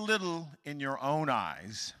were little in your own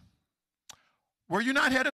eyes, were you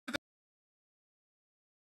not head of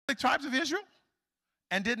the tribes of Israel?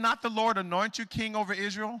 And did not the Lord anoint you king over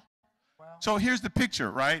Israel? Wow. So here's the picture,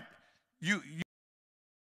 right? You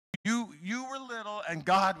were little and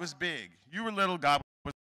God was big. You were little, God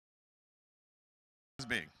was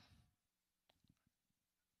big.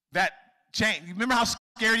 That change. Remember how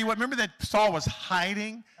scared he was? Remember that Saul was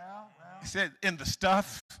hiding? He said, in the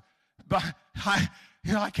stuff. But I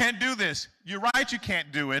can't do this. You're right, you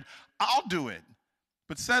can't do it. I'll do it.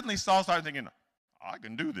 But suddenly Saul started thinking, I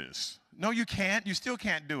can do this. No, you can't. You still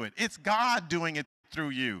can't do it. It's God doing it through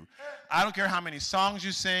you. I don't care how many songs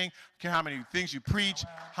you sing, I don't care how many things you preach,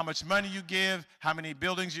 how much money you give, how many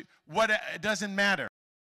buildings you, it doesn't matter.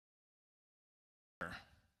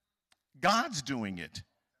 God's doing it.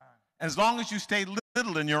 As long as you stay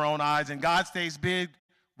little in your own eyes and God stays big,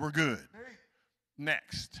 we're good.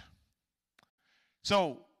 Next.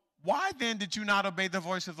 So why then did you not obey the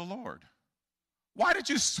voice of the Lord? Why did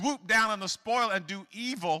you swoop down on the spoil and do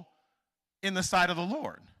evil in the sight of the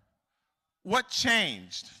Lord? What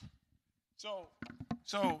changed? So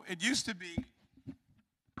it used to be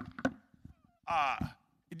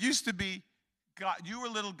God, you were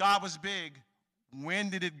little, God was big. When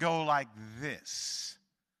did it go like this?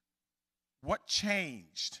 What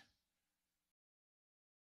changed?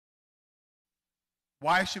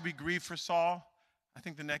 Why should we grieve for Saul? I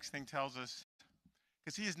think the next thing tells us,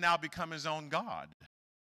 because he has now become his own God.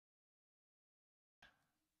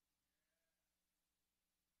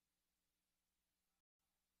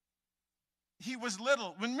 He was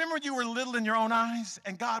little. Remember you were little in your own eyes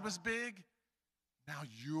and God was big? Now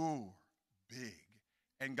you're big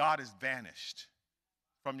and God has vanished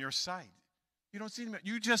from your sight. You don't see him.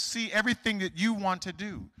 You just see everything that you want to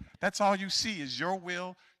do. That's all you see is your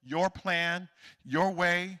will, your plan, your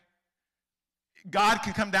way. God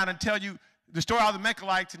can come down and tell you, destroy all the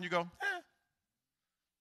Amalekites, and you go,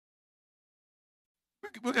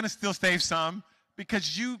 we're going to still save some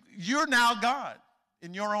because you're now God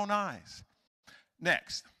in your own eyes.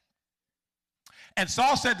 Next. And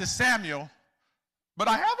Saul said to Samuel, but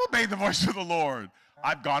I have obeyed the voice of the Lord.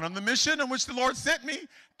 I've gone on the mission in which the Lord sent me, and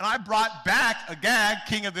I brought back Agag,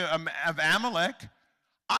 king of Amalek.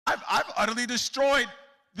 I've utterly destroyed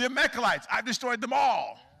the Amalekites. I've destroyed them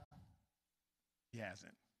all. He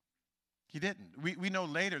hasn't. He didn't. We know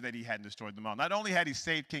later that he hadn't destroyed them all. Not only had he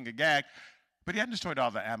saved King Agag, but he hadn't destroyed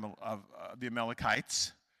all the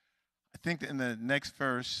Amalekites. I think that in the next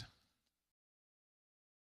verse.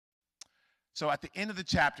 So at the end of the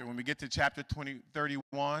chapter, when we get to chapter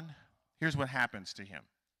 31, here's what happens to him.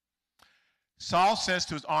 Saul says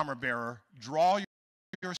to his armor bearer, draw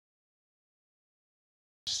your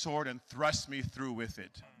sword and thrust me through with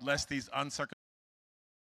it, lest these uncircumcised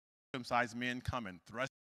men come and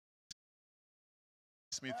thrust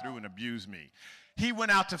me through and abuse me. He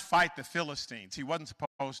went out to fight the Philistines. He wasn't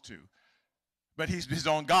supposed to. But he's his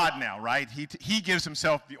own God now, right? He gives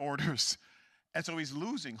himself the orders. And so he's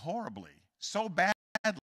losing horribly, so badly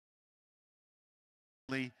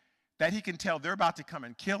that he can tell they're about to come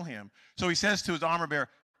and kill him. So he says to his armor bearer,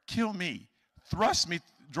 kill me, thrust me,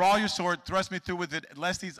 draw your sword, thrust me through with it,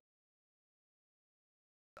 lest these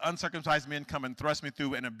uncircumcised men come and thrust me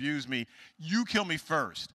through and abuse me. You kill me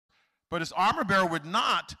first. But his armor bearer would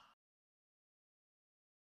not,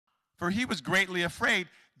 for he was greatly afraid.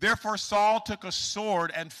 Therefore Saul took a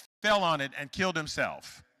sword and fell on it and killed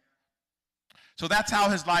himself. So that's how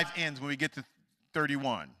his life ends when we get to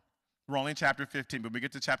 31. We're only in chapter 15, but when we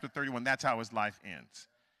get to chapter 31, that's how his life ends.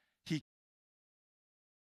 He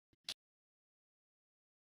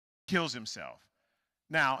kills himself.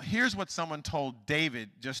 Now, here's what someone told David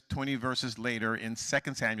just 20 verses later in 2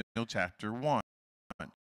 Samuel chapter 1. It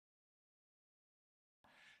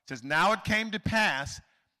says, now it came to pass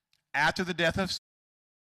after the death of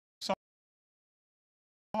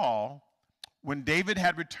Saul, when David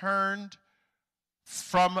had returned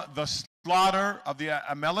from the slaughter of the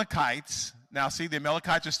Amalekites. Now, see, the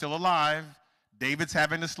Amalekites are still alive. David's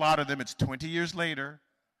having to slaughter them. It's 20 years later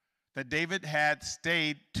that David had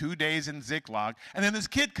stayed 2 days in Ziklag. And then this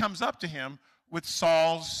kid comes up to him with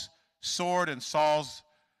Saul's sword and Saul's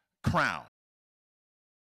crown.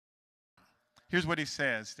 Here's what he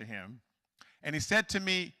says to him. And he said to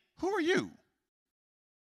me, who are you?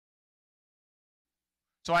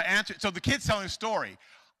 So I answered. So the kid's telling a story.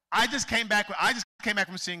 I just came back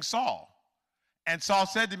from seeing Saul. And Saul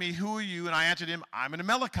said to me, who are you? And I answered him, I'm an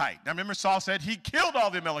Amalekite. Now remember, Saul said he killed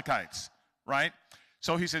all the Amalekites, right?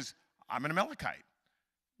 So he says, I'm an Amalekite.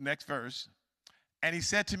 Next verse. And he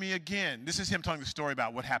said to me again, this is him telling the story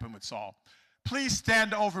about what happened with Saul. Please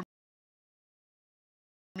stand over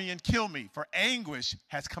me and kill me, for anguish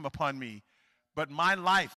has come upon me, but my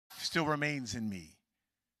life still remains in me.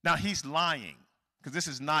 Now he's lying, because this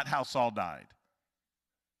is not how Saul died.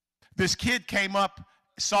 This kid came up,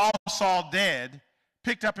 saw Saul dead,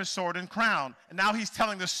 picked up his sword and crown, and now he's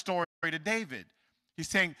telling this story to David. He's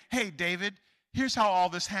saying, hey, David, here's how all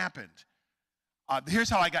this happened. Here's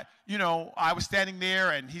how I got, I was standing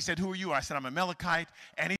there, and he said, who are you? I said, I'm a Amalekite.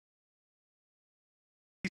 And he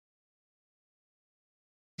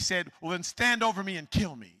said, well, then stand over me and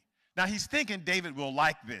kill me. Now, he's thinking David will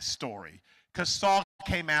like this story, because Saul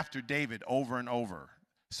came after David over and over.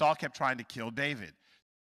 Saul kept trying to kill David.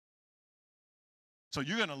 So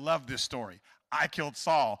you're going to love this story. I killed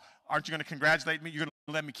Saul. Aren't you going to congratulate me? You're going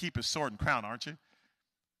to let me keep his sword and crown, aren't you?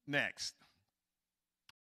 Next.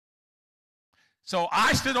 So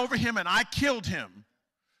I stood over him and I killed him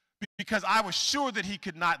because I was sure that he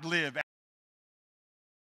could not live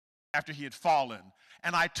after he had fallen.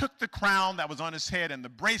 And I took the crown that was on his head and the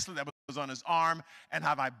bracelet that was on his arm, and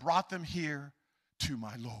I brought them here to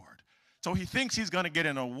my Lord. So he thinks he's going to get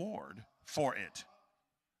an award for it.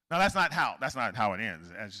 Now, that's not how it ends.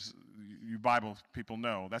 As you Bible people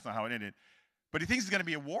know, that's not how it ended. But he thinks he's going to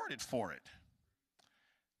be awarded for it.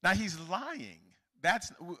 Now, he's lying.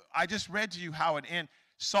 I just read to you how it ended.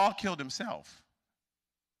 Saul killed himself.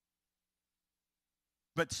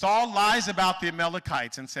 But Saul lies about the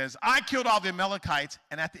Amalekites and says, I killed all the Amalekites,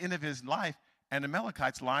 and at the end of his life, an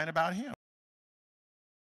Amalekite's lying about him.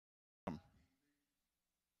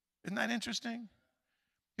 Isn't that interesting?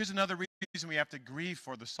 Here's another reason we have to grieve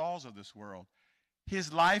for the Sauls of this world.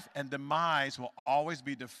 His life and demise will always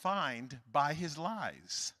be defined by his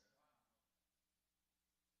lies.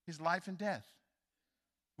 His life and death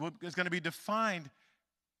is going to be defined.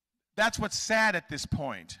 That's what's sad at this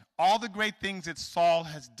point. All the great things that Saul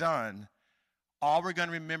has done, all we're going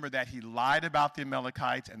to remember that he lied about the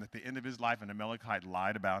Amalekites, and at the end of his life, an Amalekite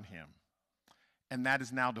lied about him. And that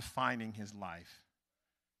is now defining his life.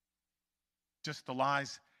 Just the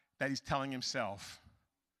lies that he's telling himself.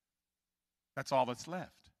 That's all that's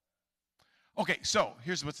left. Okay, so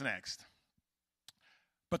here's what's next.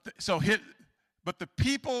 But the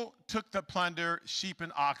people took the plunder, sheep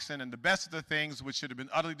and oxen, and the best of the things which should have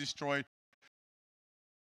been utterly destroyed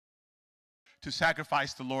to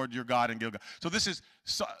sacrifice the Lord your God in Gilgal. So this is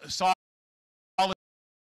Saul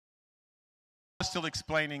is still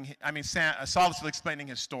explaining, Saul is still explaining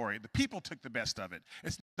his story. The people took the best of it.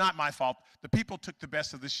 It's not my fault. The people took the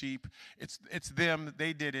best of the sheep. It's them.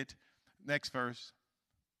 They did it. Next verse.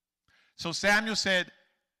 So Samuel said,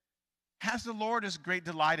 has the Lord as great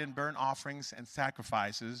delight in burnt offerings and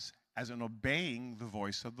sacrifices as in obeying the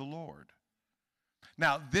voice of the Lord?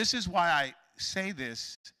 Now, this is why I say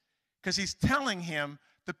this, because he's telling him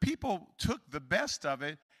the people took the best of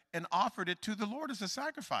it and offered it to the Lord as a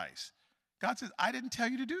sacrifice. God says, I didn't tell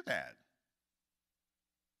you to do that.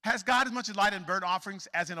 Has God as much delight in burnt offerings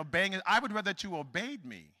as in obeying it? I would rather that you obeyed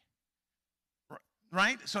me.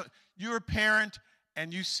 Right? So you're a parent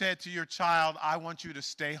and you said to your child, I want you to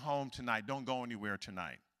stay home tonight. Don't go anywhere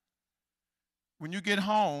tonight. When you get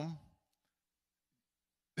home,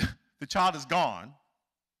 the child is gone.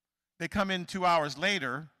 They come in 2 hours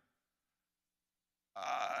later.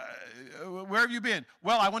 Where have you been?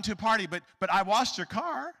 Well, I went to a party, but I washed your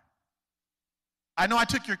car. I know I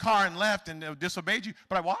took your car and left and disobeyed you,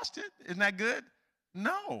 but I washed it. Isn't that good?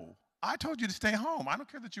 No. I told you to stay home. I don't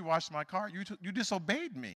care that you washed my car. You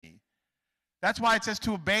disobeyed me. That's why it says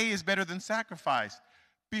to obey is better than sacrifice.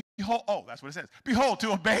 Behold, oh, that's what it says. Behold,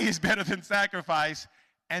 to obey is better than sacrifice,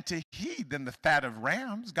 and to heed than the fat of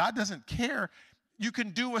rams. God doesn't care. You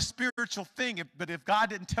can do a spiritual thing, but if God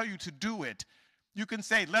didn't tell you to do it, you can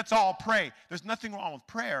say, let's all pray. There's nothing wrong with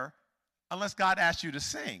prayer unless God asks you to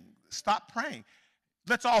sing. Stop praying.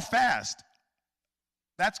 Let's all fast.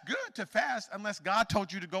 That's good to fast unless God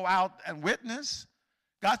told you to go out and witness.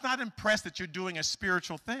 God's not impressed that you're doing a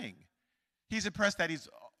spiritual thing. He's impressed that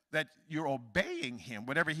you're obeying him,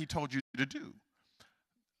 whatever he told you to do.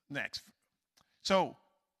 Next. So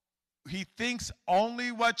he thinks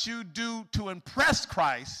only what you do to impress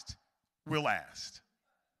Christ will last.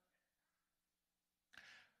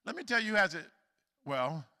 Let me tell you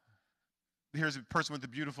here's a person with a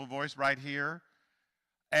beautiful voice right here.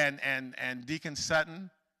 And Deacon Sutton,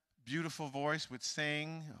 beautiful voice, would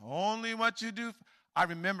sing, only what you do. I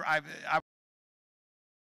remember I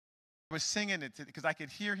was singing it because I could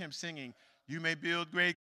hear him singing, you may build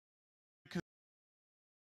great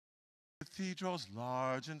cathedrals,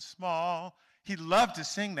 large and small. He loved to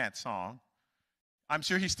sing that song. I'm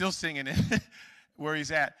sure he's still singing it where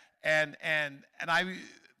he's at. And I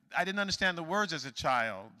didn't understand the words as a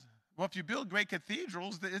child. Well, if you build great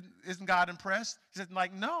cathedrals, isn't God impressed? He said,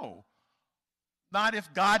 no. Not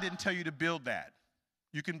if God didn't tell you to build that.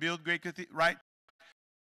 You can build great cathedrals, right?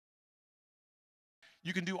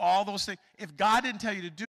 You can do all those things. If God didn't tell you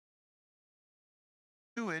to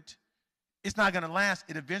do it, it's not going to last.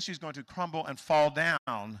 It eventually is going to crumble and fall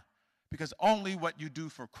down because only what you do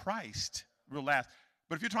for Christ will last.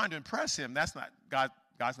 But if you're trying to impress him, that's not God.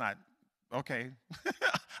 God's not, okay.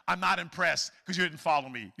 I'm not impressed because you didn't follow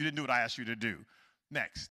me. You didn't do what I asked you to do.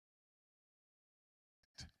 Next.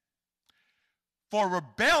 For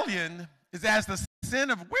rebellion is as the sin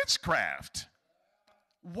of witchcraft.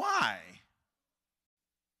 Why?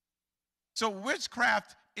 So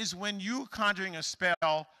witchcraft is when you're conjuring a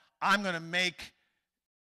spell, I'm going to make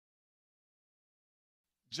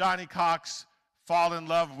Johnny Cox fall in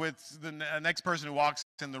love with the next person who walks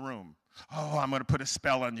in the room. Oh, I'm going to put a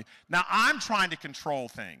spell on you. Now, I'm trying to control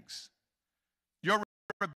things. Your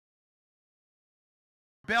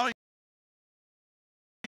rebellion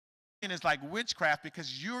is like witchcraft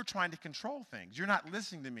because you're trying to control things. You're not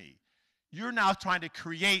listening to me. You're now trying to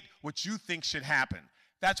create what you think should happen.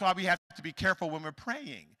 That's why we have to be careful when we're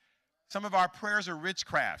praying. Some of our prayers are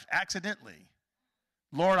witchcraft, accidentally.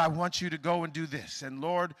 Lord, I want you to go and do this. And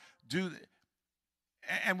Lord, do this.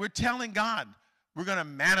 And we're telling God, we're going to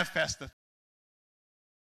manifest the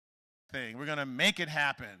thing. We're going to make it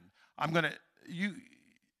happen.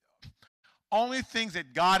 Only things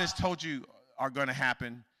that God has told you are going to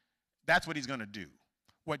happen, that's what he's going to do.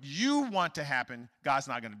 What you want to happen, God's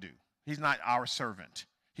not going to do. He's not our servant.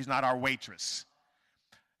 He's not our waitress.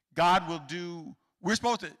 God will do,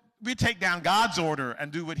 we take down God's order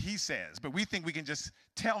and do what he says, but we think we can just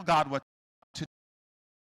tell God what to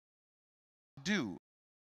do.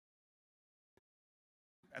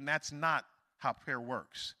 And that's not how prayer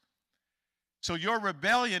works. So your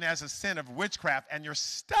rebellion as a sin of witchcraft and your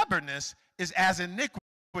stubbornness is as iniquity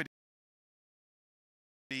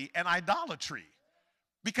and idolatry.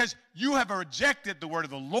 Because you have rejected the word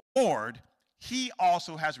of the Lord, he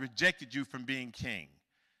also has rejected you from being king.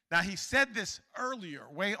 Now, he said this earlier,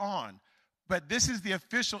 way on, but this is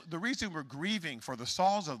the reason we're grieving for the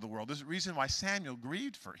Sauls of the world. This is the reason why Samuel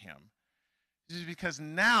grieved for him. This is because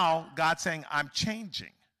now God's saying, I'm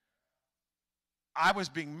changing. I was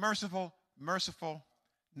being merciful.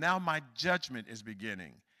 Now my judgment is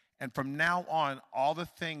beginning. And from now on, all the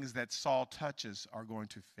things that Saul touches are going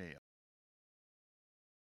to fail.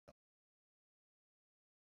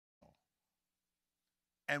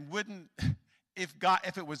 And if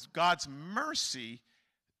it was God's mercy,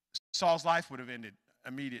 Saul's life would have ended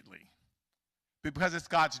immediately. But because it's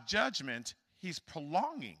God's judgment, he's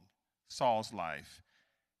prolonging Saul's life.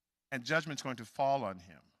 And judgment's going to fall on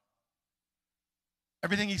him.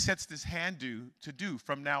 Everything he sets his hand to do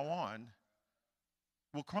from now on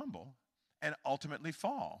will crumble and ultimately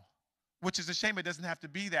fall. Which is a shame. It doesn't have to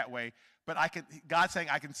be that way. But God's saying,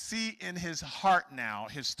 I can see in his heart now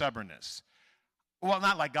his stubbornness. Well,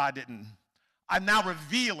 not like God didn't. I'm now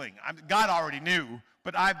revealing. God already knew,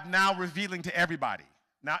 but I'm now revealing to everybody.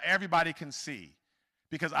 Now everybody can see.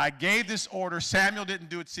 Because I gave this order. Samuel didn't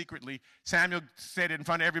do it secretly. Samuel said it in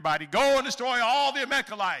front of everybody, go and destroy all the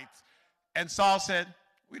Amalekites. And Saul said,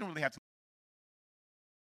 we don't really have to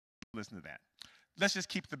listen to that. Let's just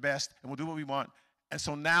keep the best, and we'll do what we want. And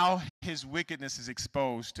so now his wickedness is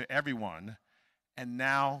exposed to everyone, and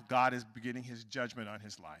now God is beginning his judgment on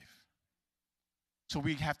his life. So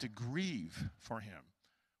we have to grieve for him.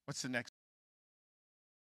 What's the next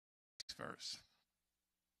verse.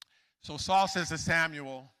 So Saul says to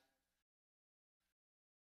Samuel,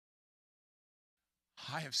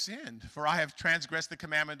 I have sinned, for I have transgressed the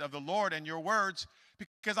commandment of the Lord and your words,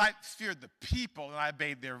 because I feared the people and I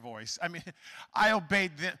obeyed their voice. I mean, I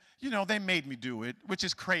obeyed them. You know, they made me do it, which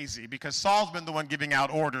is crazy, because Saul's been the one giving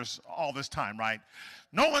out orders all this time, right?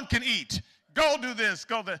 No one can eat. Go do this.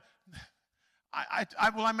 Go that.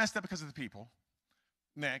 I messed up because of the people.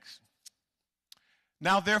 Next.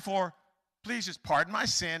 Now, therefore, please just pardon my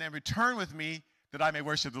sin and return with me that I may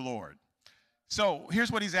worship the Lord. So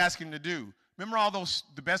here's what he's asking to do. Remember all those,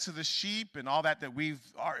 the best of the sheep and all that we've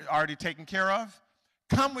already taken care of?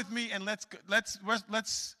 Come with me and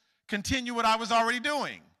let's continue what I was already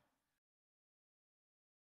doing.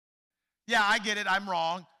 Yeah, I get it, I'm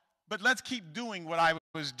wrong, but let's keep doing what I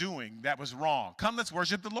was doing that was wrong. Come, let's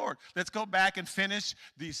worship the Lord. Let's go back and finish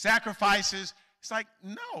these sacrifices. It's like,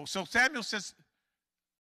 no. So Samuel says,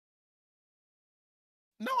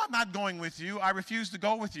 no, I'm not going with you. I refuse to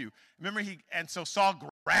go with you. Remember, so Saul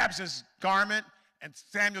grabs his garment, and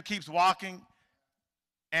Samuel keeps walking,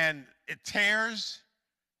 and it tears,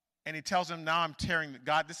 and he tells him, now I'm tearing,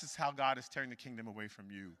 God, this is how God is tearing the kingdom away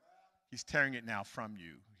from you. He's tearing it now from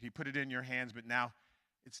you. He put it in your hands, but now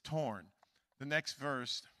it's torn. The next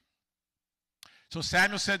verse. So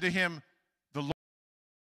Samuel said to him, the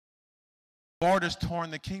Lord has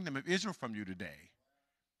torn the kingdom of Israel from you today,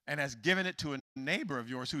 and has given it to a neighbor of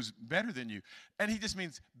yours who's better than you. And he just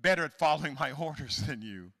means better at following my orders than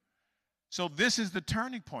you. So this is the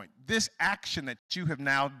turning point. This action that you have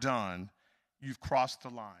now done, you've crossed the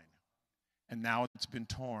line. And now it's been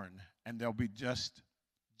torn. And there'll be just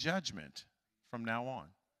judgment from now on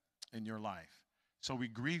in your life. So we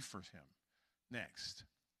grieve for him. Next.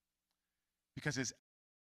 Because his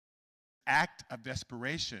act of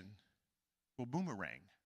desperation will boomerang.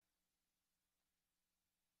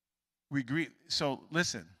 We agree. So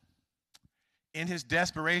listen, in his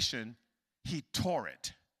desperation, he tore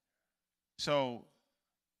it. So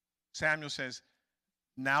Samuel says,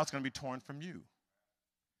 now it's going to be torn from you.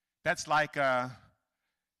 That's like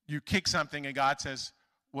you kick something and God says,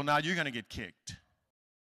 well, now you're going to get kicked.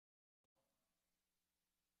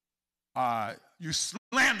 You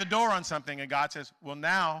slam the door on something and God says, well,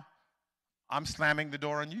 now I'm slamming the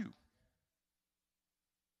door on you.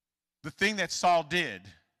 The thing that Saul did,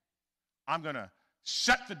 I'm going to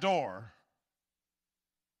shut the door.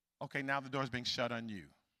 Okay, now the door's being shut on you.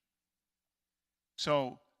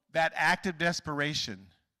 So that act of desperation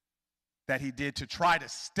that he did to try to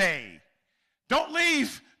stay, don't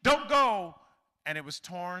leave, don't go, and it was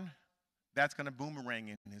torn, that's going to boomerang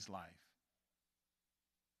in his life.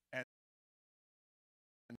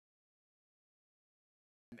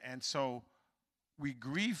 And so we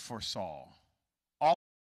grieve for Saul. All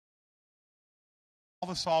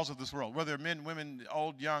the Sauls of this world, whether men, women,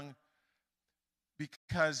 old, young,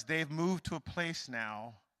 because they've moved to a place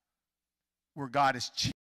now where God is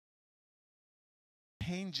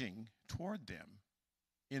changing toward them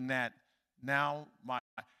in that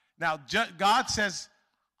God says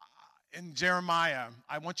in Jeremiah,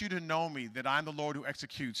 I want you to know me, that I'm the Lord who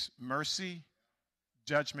executes mercy,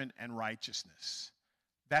 judgment, and righteousness.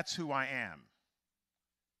 That's who I am.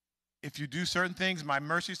 If you do certain things, my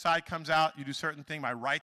mercy side comes out. You do certain things, my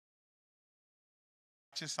righteous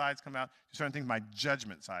sides come out. Do certain things, my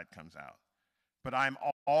judgment side comes out. But I'm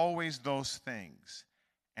always those things.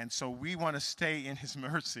 And so we want to stay in his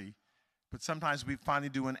mercy, but sometimes we finally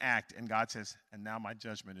do an act, and God says, and now my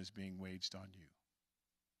judgment is being waged on you.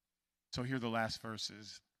 So here are the last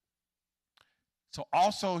verses. So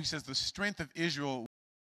also, he says, the strength of Israel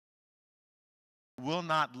will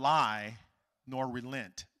not lie nor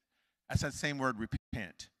relent. That's that same word,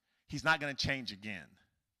 repent. He's not going to change again.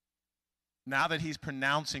 Now that he's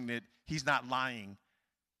pronouncing that he's not lying,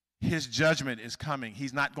 his judgment is coming.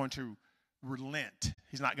 He's not going to relent.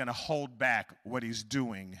 He's not going to hold back what he's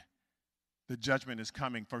doing. The judgment is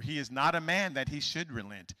coming, for he is not a man that he should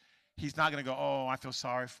relent. He's not going to go, oh, I feel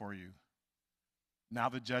sorry for you. Now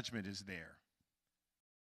the judgment is there.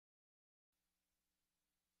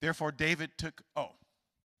 Therefore, David took,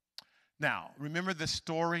 now, remember the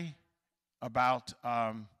story about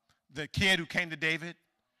the kid who came to David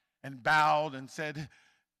and bowed and said,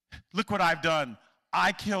 look what I've done.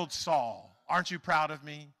 I killed Saul. Aren't you proud of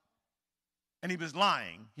me? And he was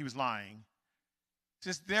lying. He was lying. It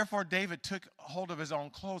says, therefore, David took hold of his own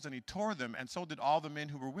clothes and he tore them, and so did all the men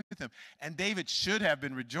who were with him. And David should have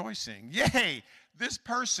been rejoicing. Yay, this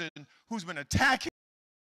person who's been attacking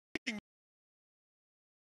me,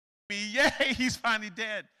 yay, he's finally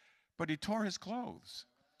dead. But he tore his clothes.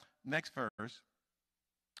 Next verse.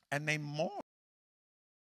 And they mourned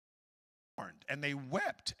and they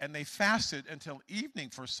wept and they fasted until evening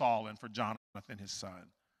for Saul and for Jonathan, his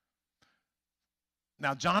son.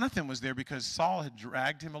 Now, Jonathan was there because Saul had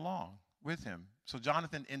dragged him along with him. So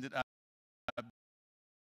Jonathan ended up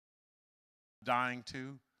dying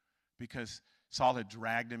too because Saul had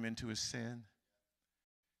dragged him into his sin.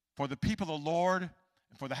 For the people of the Lord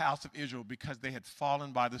and for the house of Israel, because they had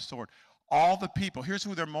fallen by the sword. All the people, here's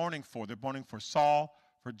who they're mourning for. They're mourning for Saul,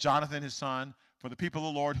 for Jonathan, his son, for the people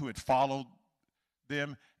of the Lord who had followed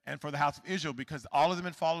them, and for the house of Israel, because all of them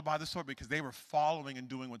had fallen by the sword, because they were following and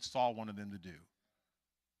doing what Saul wanted them to do.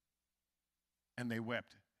 And they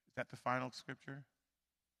wept. Is that the final scripture?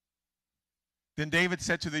 Then David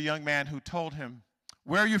said to the young man who told him,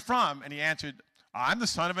 "Where are you from?" And he answered, "I'm the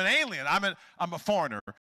son of an alien. I'm a foreigner.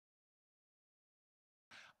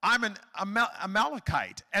 I'm an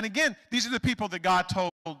Amalekite." And again, these are the people that God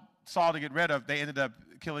told Saul to get rid of. They ended up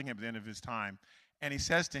killing him at the end of his time. And he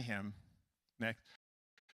says to him, next.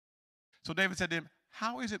 So David said to him,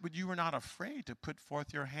 "How is it that you were not afraid to put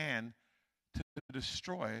forth your hand to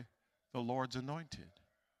destroy the Lord's anointed?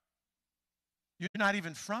 You're not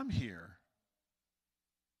even from here.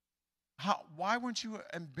 Why weren't you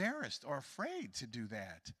embarrassed or afraid to do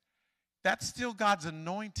that? That's still God's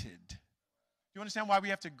anointed." You understand why we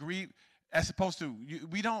have to grieve as opposed to,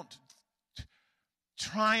 we don't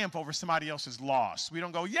triumph over somebody else's loss. We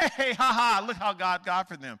don't go, "Yay, ha, look how God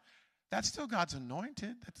for them." That's still God's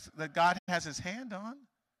anointed, that God has his hand on.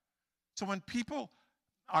 So when people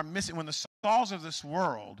are missing, when the Sauls of this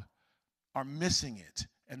world are missing it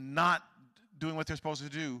and not doing what they're supposed to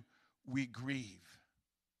do, we grieve.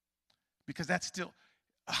 Because that's still,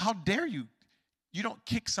 how dare you? You don't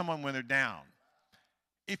kick someone when they're down.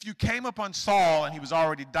 If you came upon Saul and he was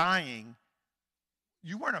already dying,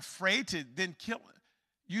 you weren't afraid to then kill him.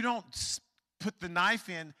 You don't put the knife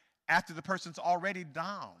in after the person's already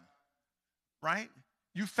down, right?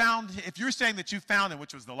 If you're saying that you found him,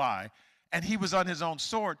 which was the lie, and he was on his own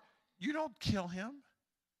sword, you don't kill him.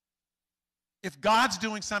 If God's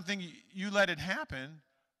doing something, you let it happen,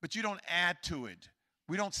 but you don't add to it.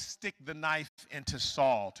 We don't stick the knife into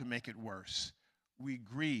Saul to make it worse. We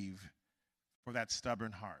grieve for that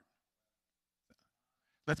stubborn heart.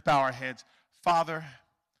 Let's bow our heads. Father,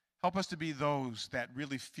 help us to be those that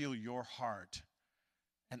really feel your heart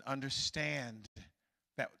and understand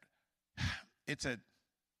that it's a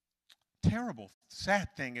terrible,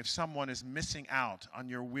 sad thing if someone is missing out on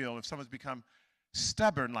your will, if someone's become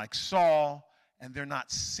stubborn like Saul and they're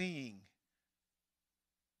not seeing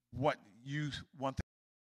what you want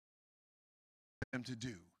them to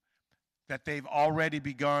do, that they've already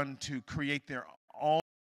begun to create their own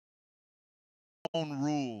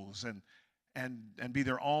rules and be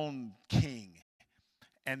their own king,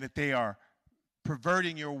 and that they are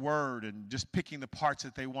perverting your word and just picking the parts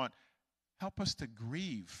that they want. Help us to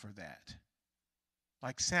grieve for that.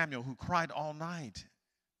 Like Samuel, who cried all night.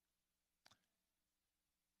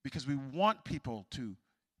 Because we want people to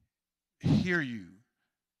hear you.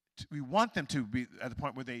 We want them to be at the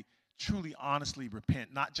point where they truly, honestly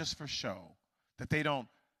repent, not just for show. That they don't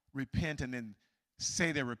repent and then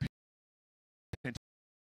say they're repenting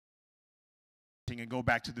and go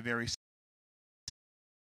back to the very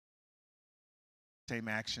same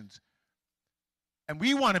actions. And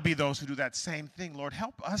we want to be those who do that same thing. Lord,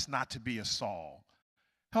 help us not to be a Saul.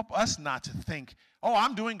 Help us not to think, "Oh,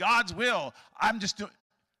 I'm doing God's will. I'm just doing."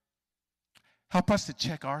 Help us to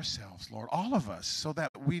check ourselves, Lord, all of us, so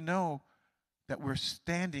that we know that we're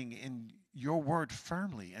standing in your word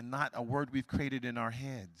firmly and not a word we've created in our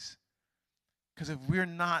heads. Because if we're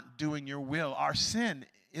not doing your will, our sin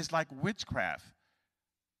is like witchcraft.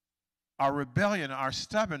 Our rebellion, our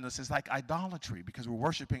stubbornness is like idolatry because we're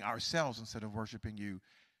worshiping ourselves instead of worshiping you.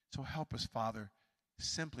 So help us, Father,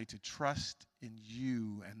 simply to trust in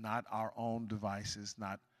you and not our own devices,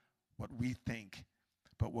 not what we think,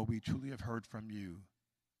 but what we truly have heard from you,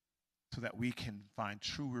 so that we can find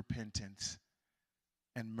true repentance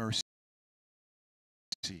and mercy.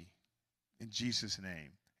 In Jesus'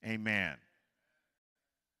 name, amen.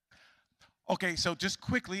 Okay, so just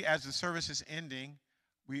quickly, as the service is ending,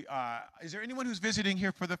 is there anyone who's visiting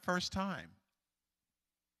here for the first time?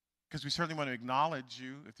 Because we certainly want to acknowledge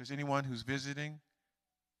you if there's anyone who's visiting.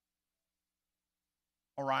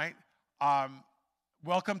 All right.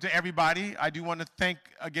 Welcome to everybody. I do want to thank,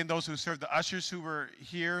 again, those who served, the ushers who were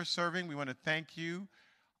here serving. We want to thank you.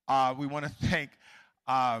 We want to thank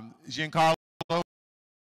Giancarlo,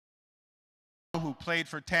 who played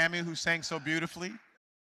for Tammy, who sang so beautifully.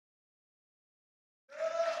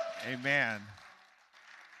 Amen.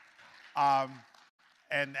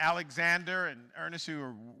 and Alexander and Ernest who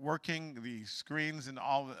are working the screens and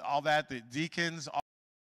all that, the deacons,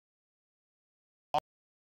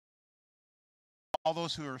 all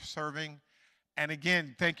those who are serving. And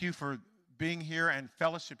again, thank you for being here and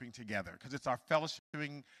fellowshipping together, because it's our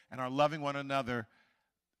fellowshipping and our loving one another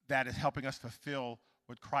that is helping us fulfill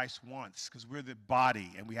what Christ wants, because we're the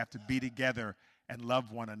body and we have to be together and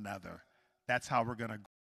love one another. That's how we're going to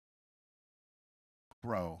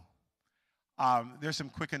grow. There's some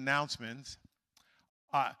quick announcements.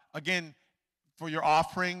 Again, for your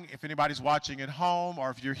offering, if anybody's watching at home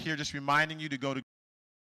or if you're here, just reminding you to go to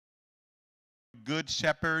Good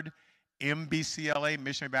Shepherd, MBCLA,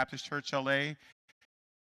 Missionary Baptist Church LA.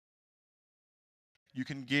 You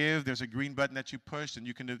can give. There's a green button that you push, and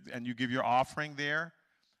you give your offering there.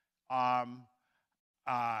 At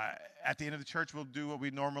the end of the church, we'll do what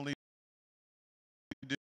we normally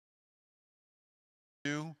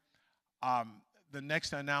do. The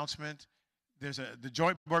next announcement, there's the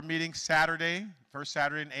joint board meeting Saturday, first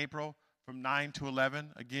Saturday in April, from 9 to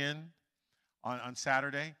 11 again on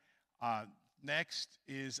Saturday. Next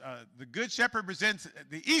is the Good Shepherd presents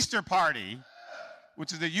the Easter Party,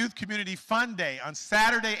 which is the Youth Community Fun Day on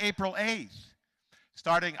Saturday, April 8th,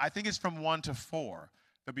 starting, I think it's from 1 to 4.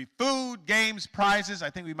 There'll be food, games, prizes.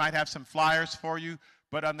 I think we might have some flyers for you.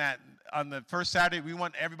 But on the first Saturday, we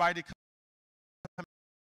want everybody to come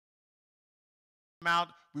out.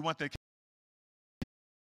 We want the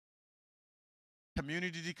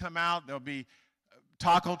community to come out. There'll be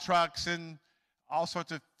taco trucks and all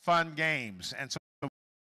sorts of fun games. And so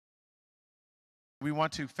we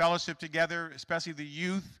want to fellowship together, especially the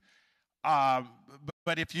youth.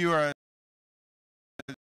 But if you are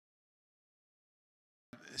a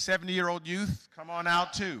 70-year-old youth, come on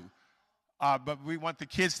out too. But we want the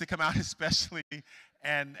kids to come out especially.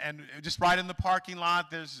 And just right in the parking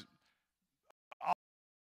lot, there's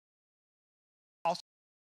all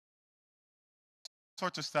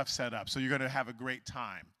sorts of stuff set up. So you're going to have a great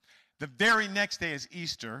time. The very next day is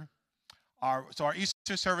Easter. Our Easter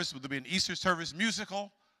service will be an Easter service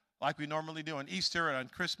musical, like we normally do on Easter and on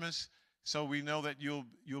Christmas. So we know that you'll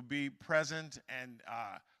be present, and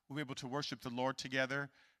we'll be able to worship the Lord together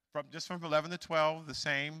from 11 to 12, the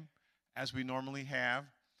same as we normally have.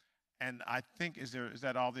 And I think is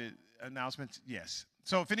that all the announcements? Yes.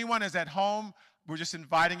 So if anyone is at home, we're just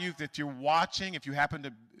inviting you, if you're watching, if you happen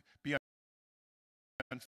to be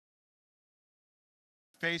on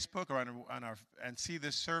Facebook or on our and see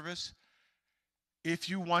this service, if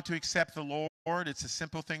you want to accept the Lord, it's a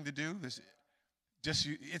simple thing to do.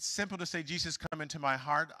 It's simple to say, Jesus, come into my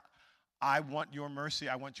heart. I want your mercy.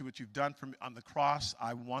 I want what you've done for me on the cross.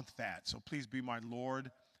 I want that. So please be my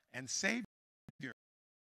Lord and Savior.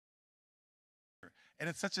 And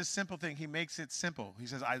it's such a simple thing. He makes it simple. He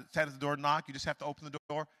says, I sat at the door and knock. You just have to open the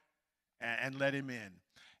door and let him in.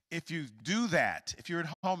 If you do that, if you're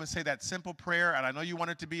at home and say that simple prayer, and I know you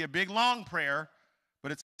want it to be a big, long prayer,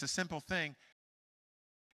 but it's a simple thing,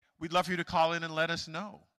 we'd love for you to call in and let us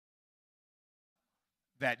know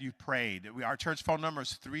that you prayed. Our church phone number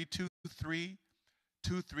is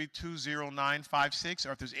 323-232-0956.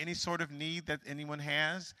 Or if there's any sort of need that anyone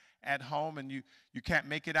has at home and you can't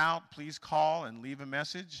make it out, please call and leave a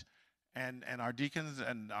message. And our deacons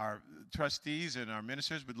and our trustees and our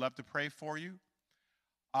ministers would love to pray for you.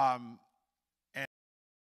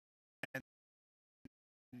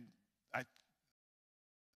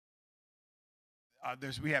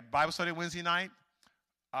 We have Bible study Wednesday night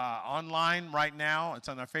online right now. It's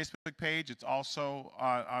on our Facebook page. It's also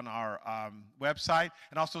on our website,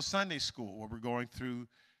 and also Sunday school, where we're going through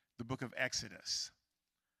the book of Exodus.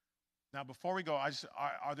 Now, before we go, are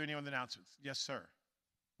there any other announcements? Yes, sir.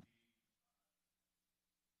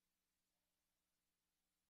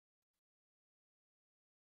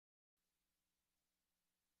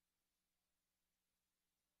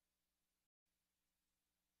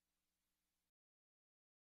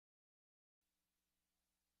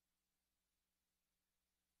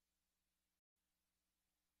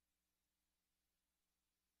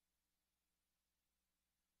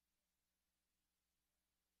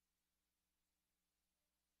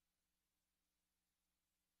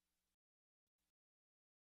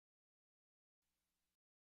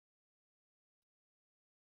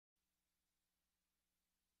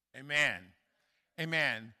 Amen.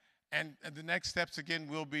 Amen. And the next steps, again,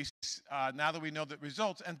 will be, now that we know the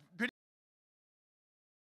results, and pretty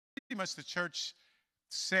much the church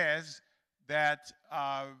says that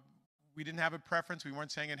we didn't have a preference. We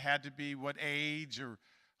weren't saying it had to be what age or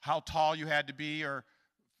how tall you had to be, or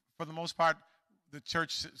for the most part, the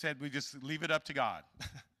church said we just leave it up to God.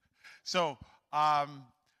 So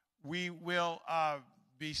we will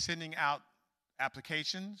be sending out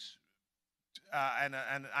applications, and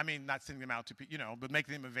I mean not sending them out to people, but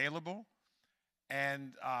making them available.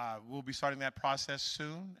 And we'll be starting that process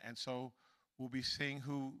soon. And so we'll be seeing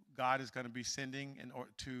who God is going to be sending in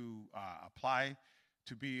order to apply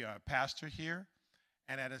to be a pastor here.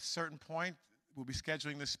 And at a certain point, we'll be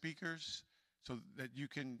scheduling the speakers so that you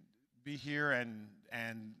can be here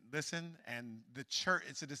and listen. And the church,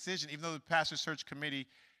 it's a decision, even though the pastor search committee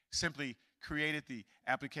simply created the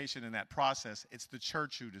application in that process, it's the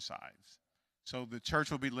church who decides. So the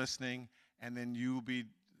church will be listening, and then you will be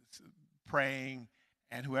praying,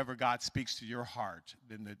 and whoever God speaks to your heart,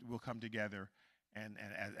 then we'll come together and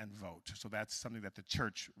vote. So that's something that the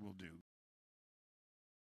church will do.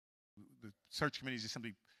 The search committee is just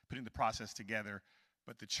simply putting the process together,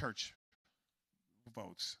 but the church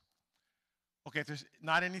votes. Okay, if there's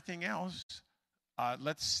not anything else,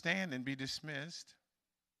 let's stand and be dismissed.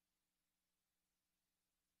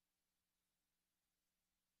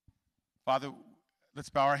 Father, let's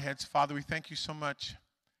bow our heads. Father, we thank you so much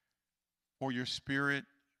for your Spirit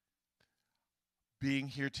being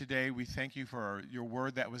here today. We thank you for your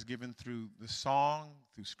word that was given through the song,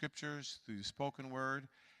 through scriptures, through the spoken word.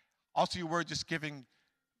 Also your word just giving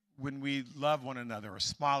when we love one another or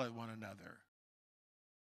smile at one another.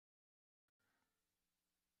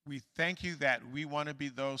 We thank you that we want to be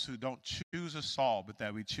those who don't choose a Saul, but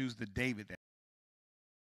that we choose the David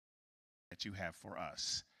that you have for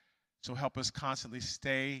us. So help us constantly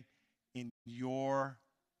stay in your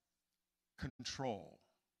control.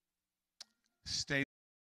 Stay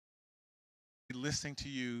listening to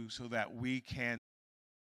you so that we can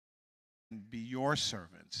be your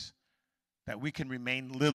servants, that we can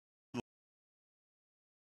remain little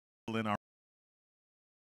in our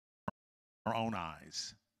own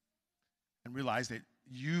eyes and realize that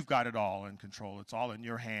you've got it all in control. It's all in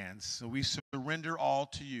your hands. So we surrender all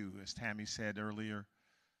to you, as Tammy said earlier.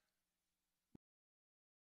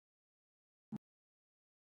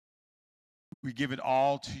 We give it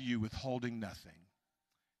all to you, withholding nothing.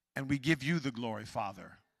 And we give you the glory,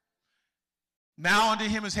 Father. Now unto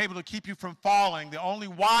him is able to keep you from falling, the only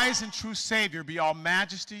wise and true Savior, be all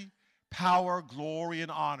majesty, power, glory,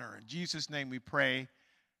 and honor. In Jesus' name we pray,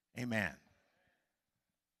 amen.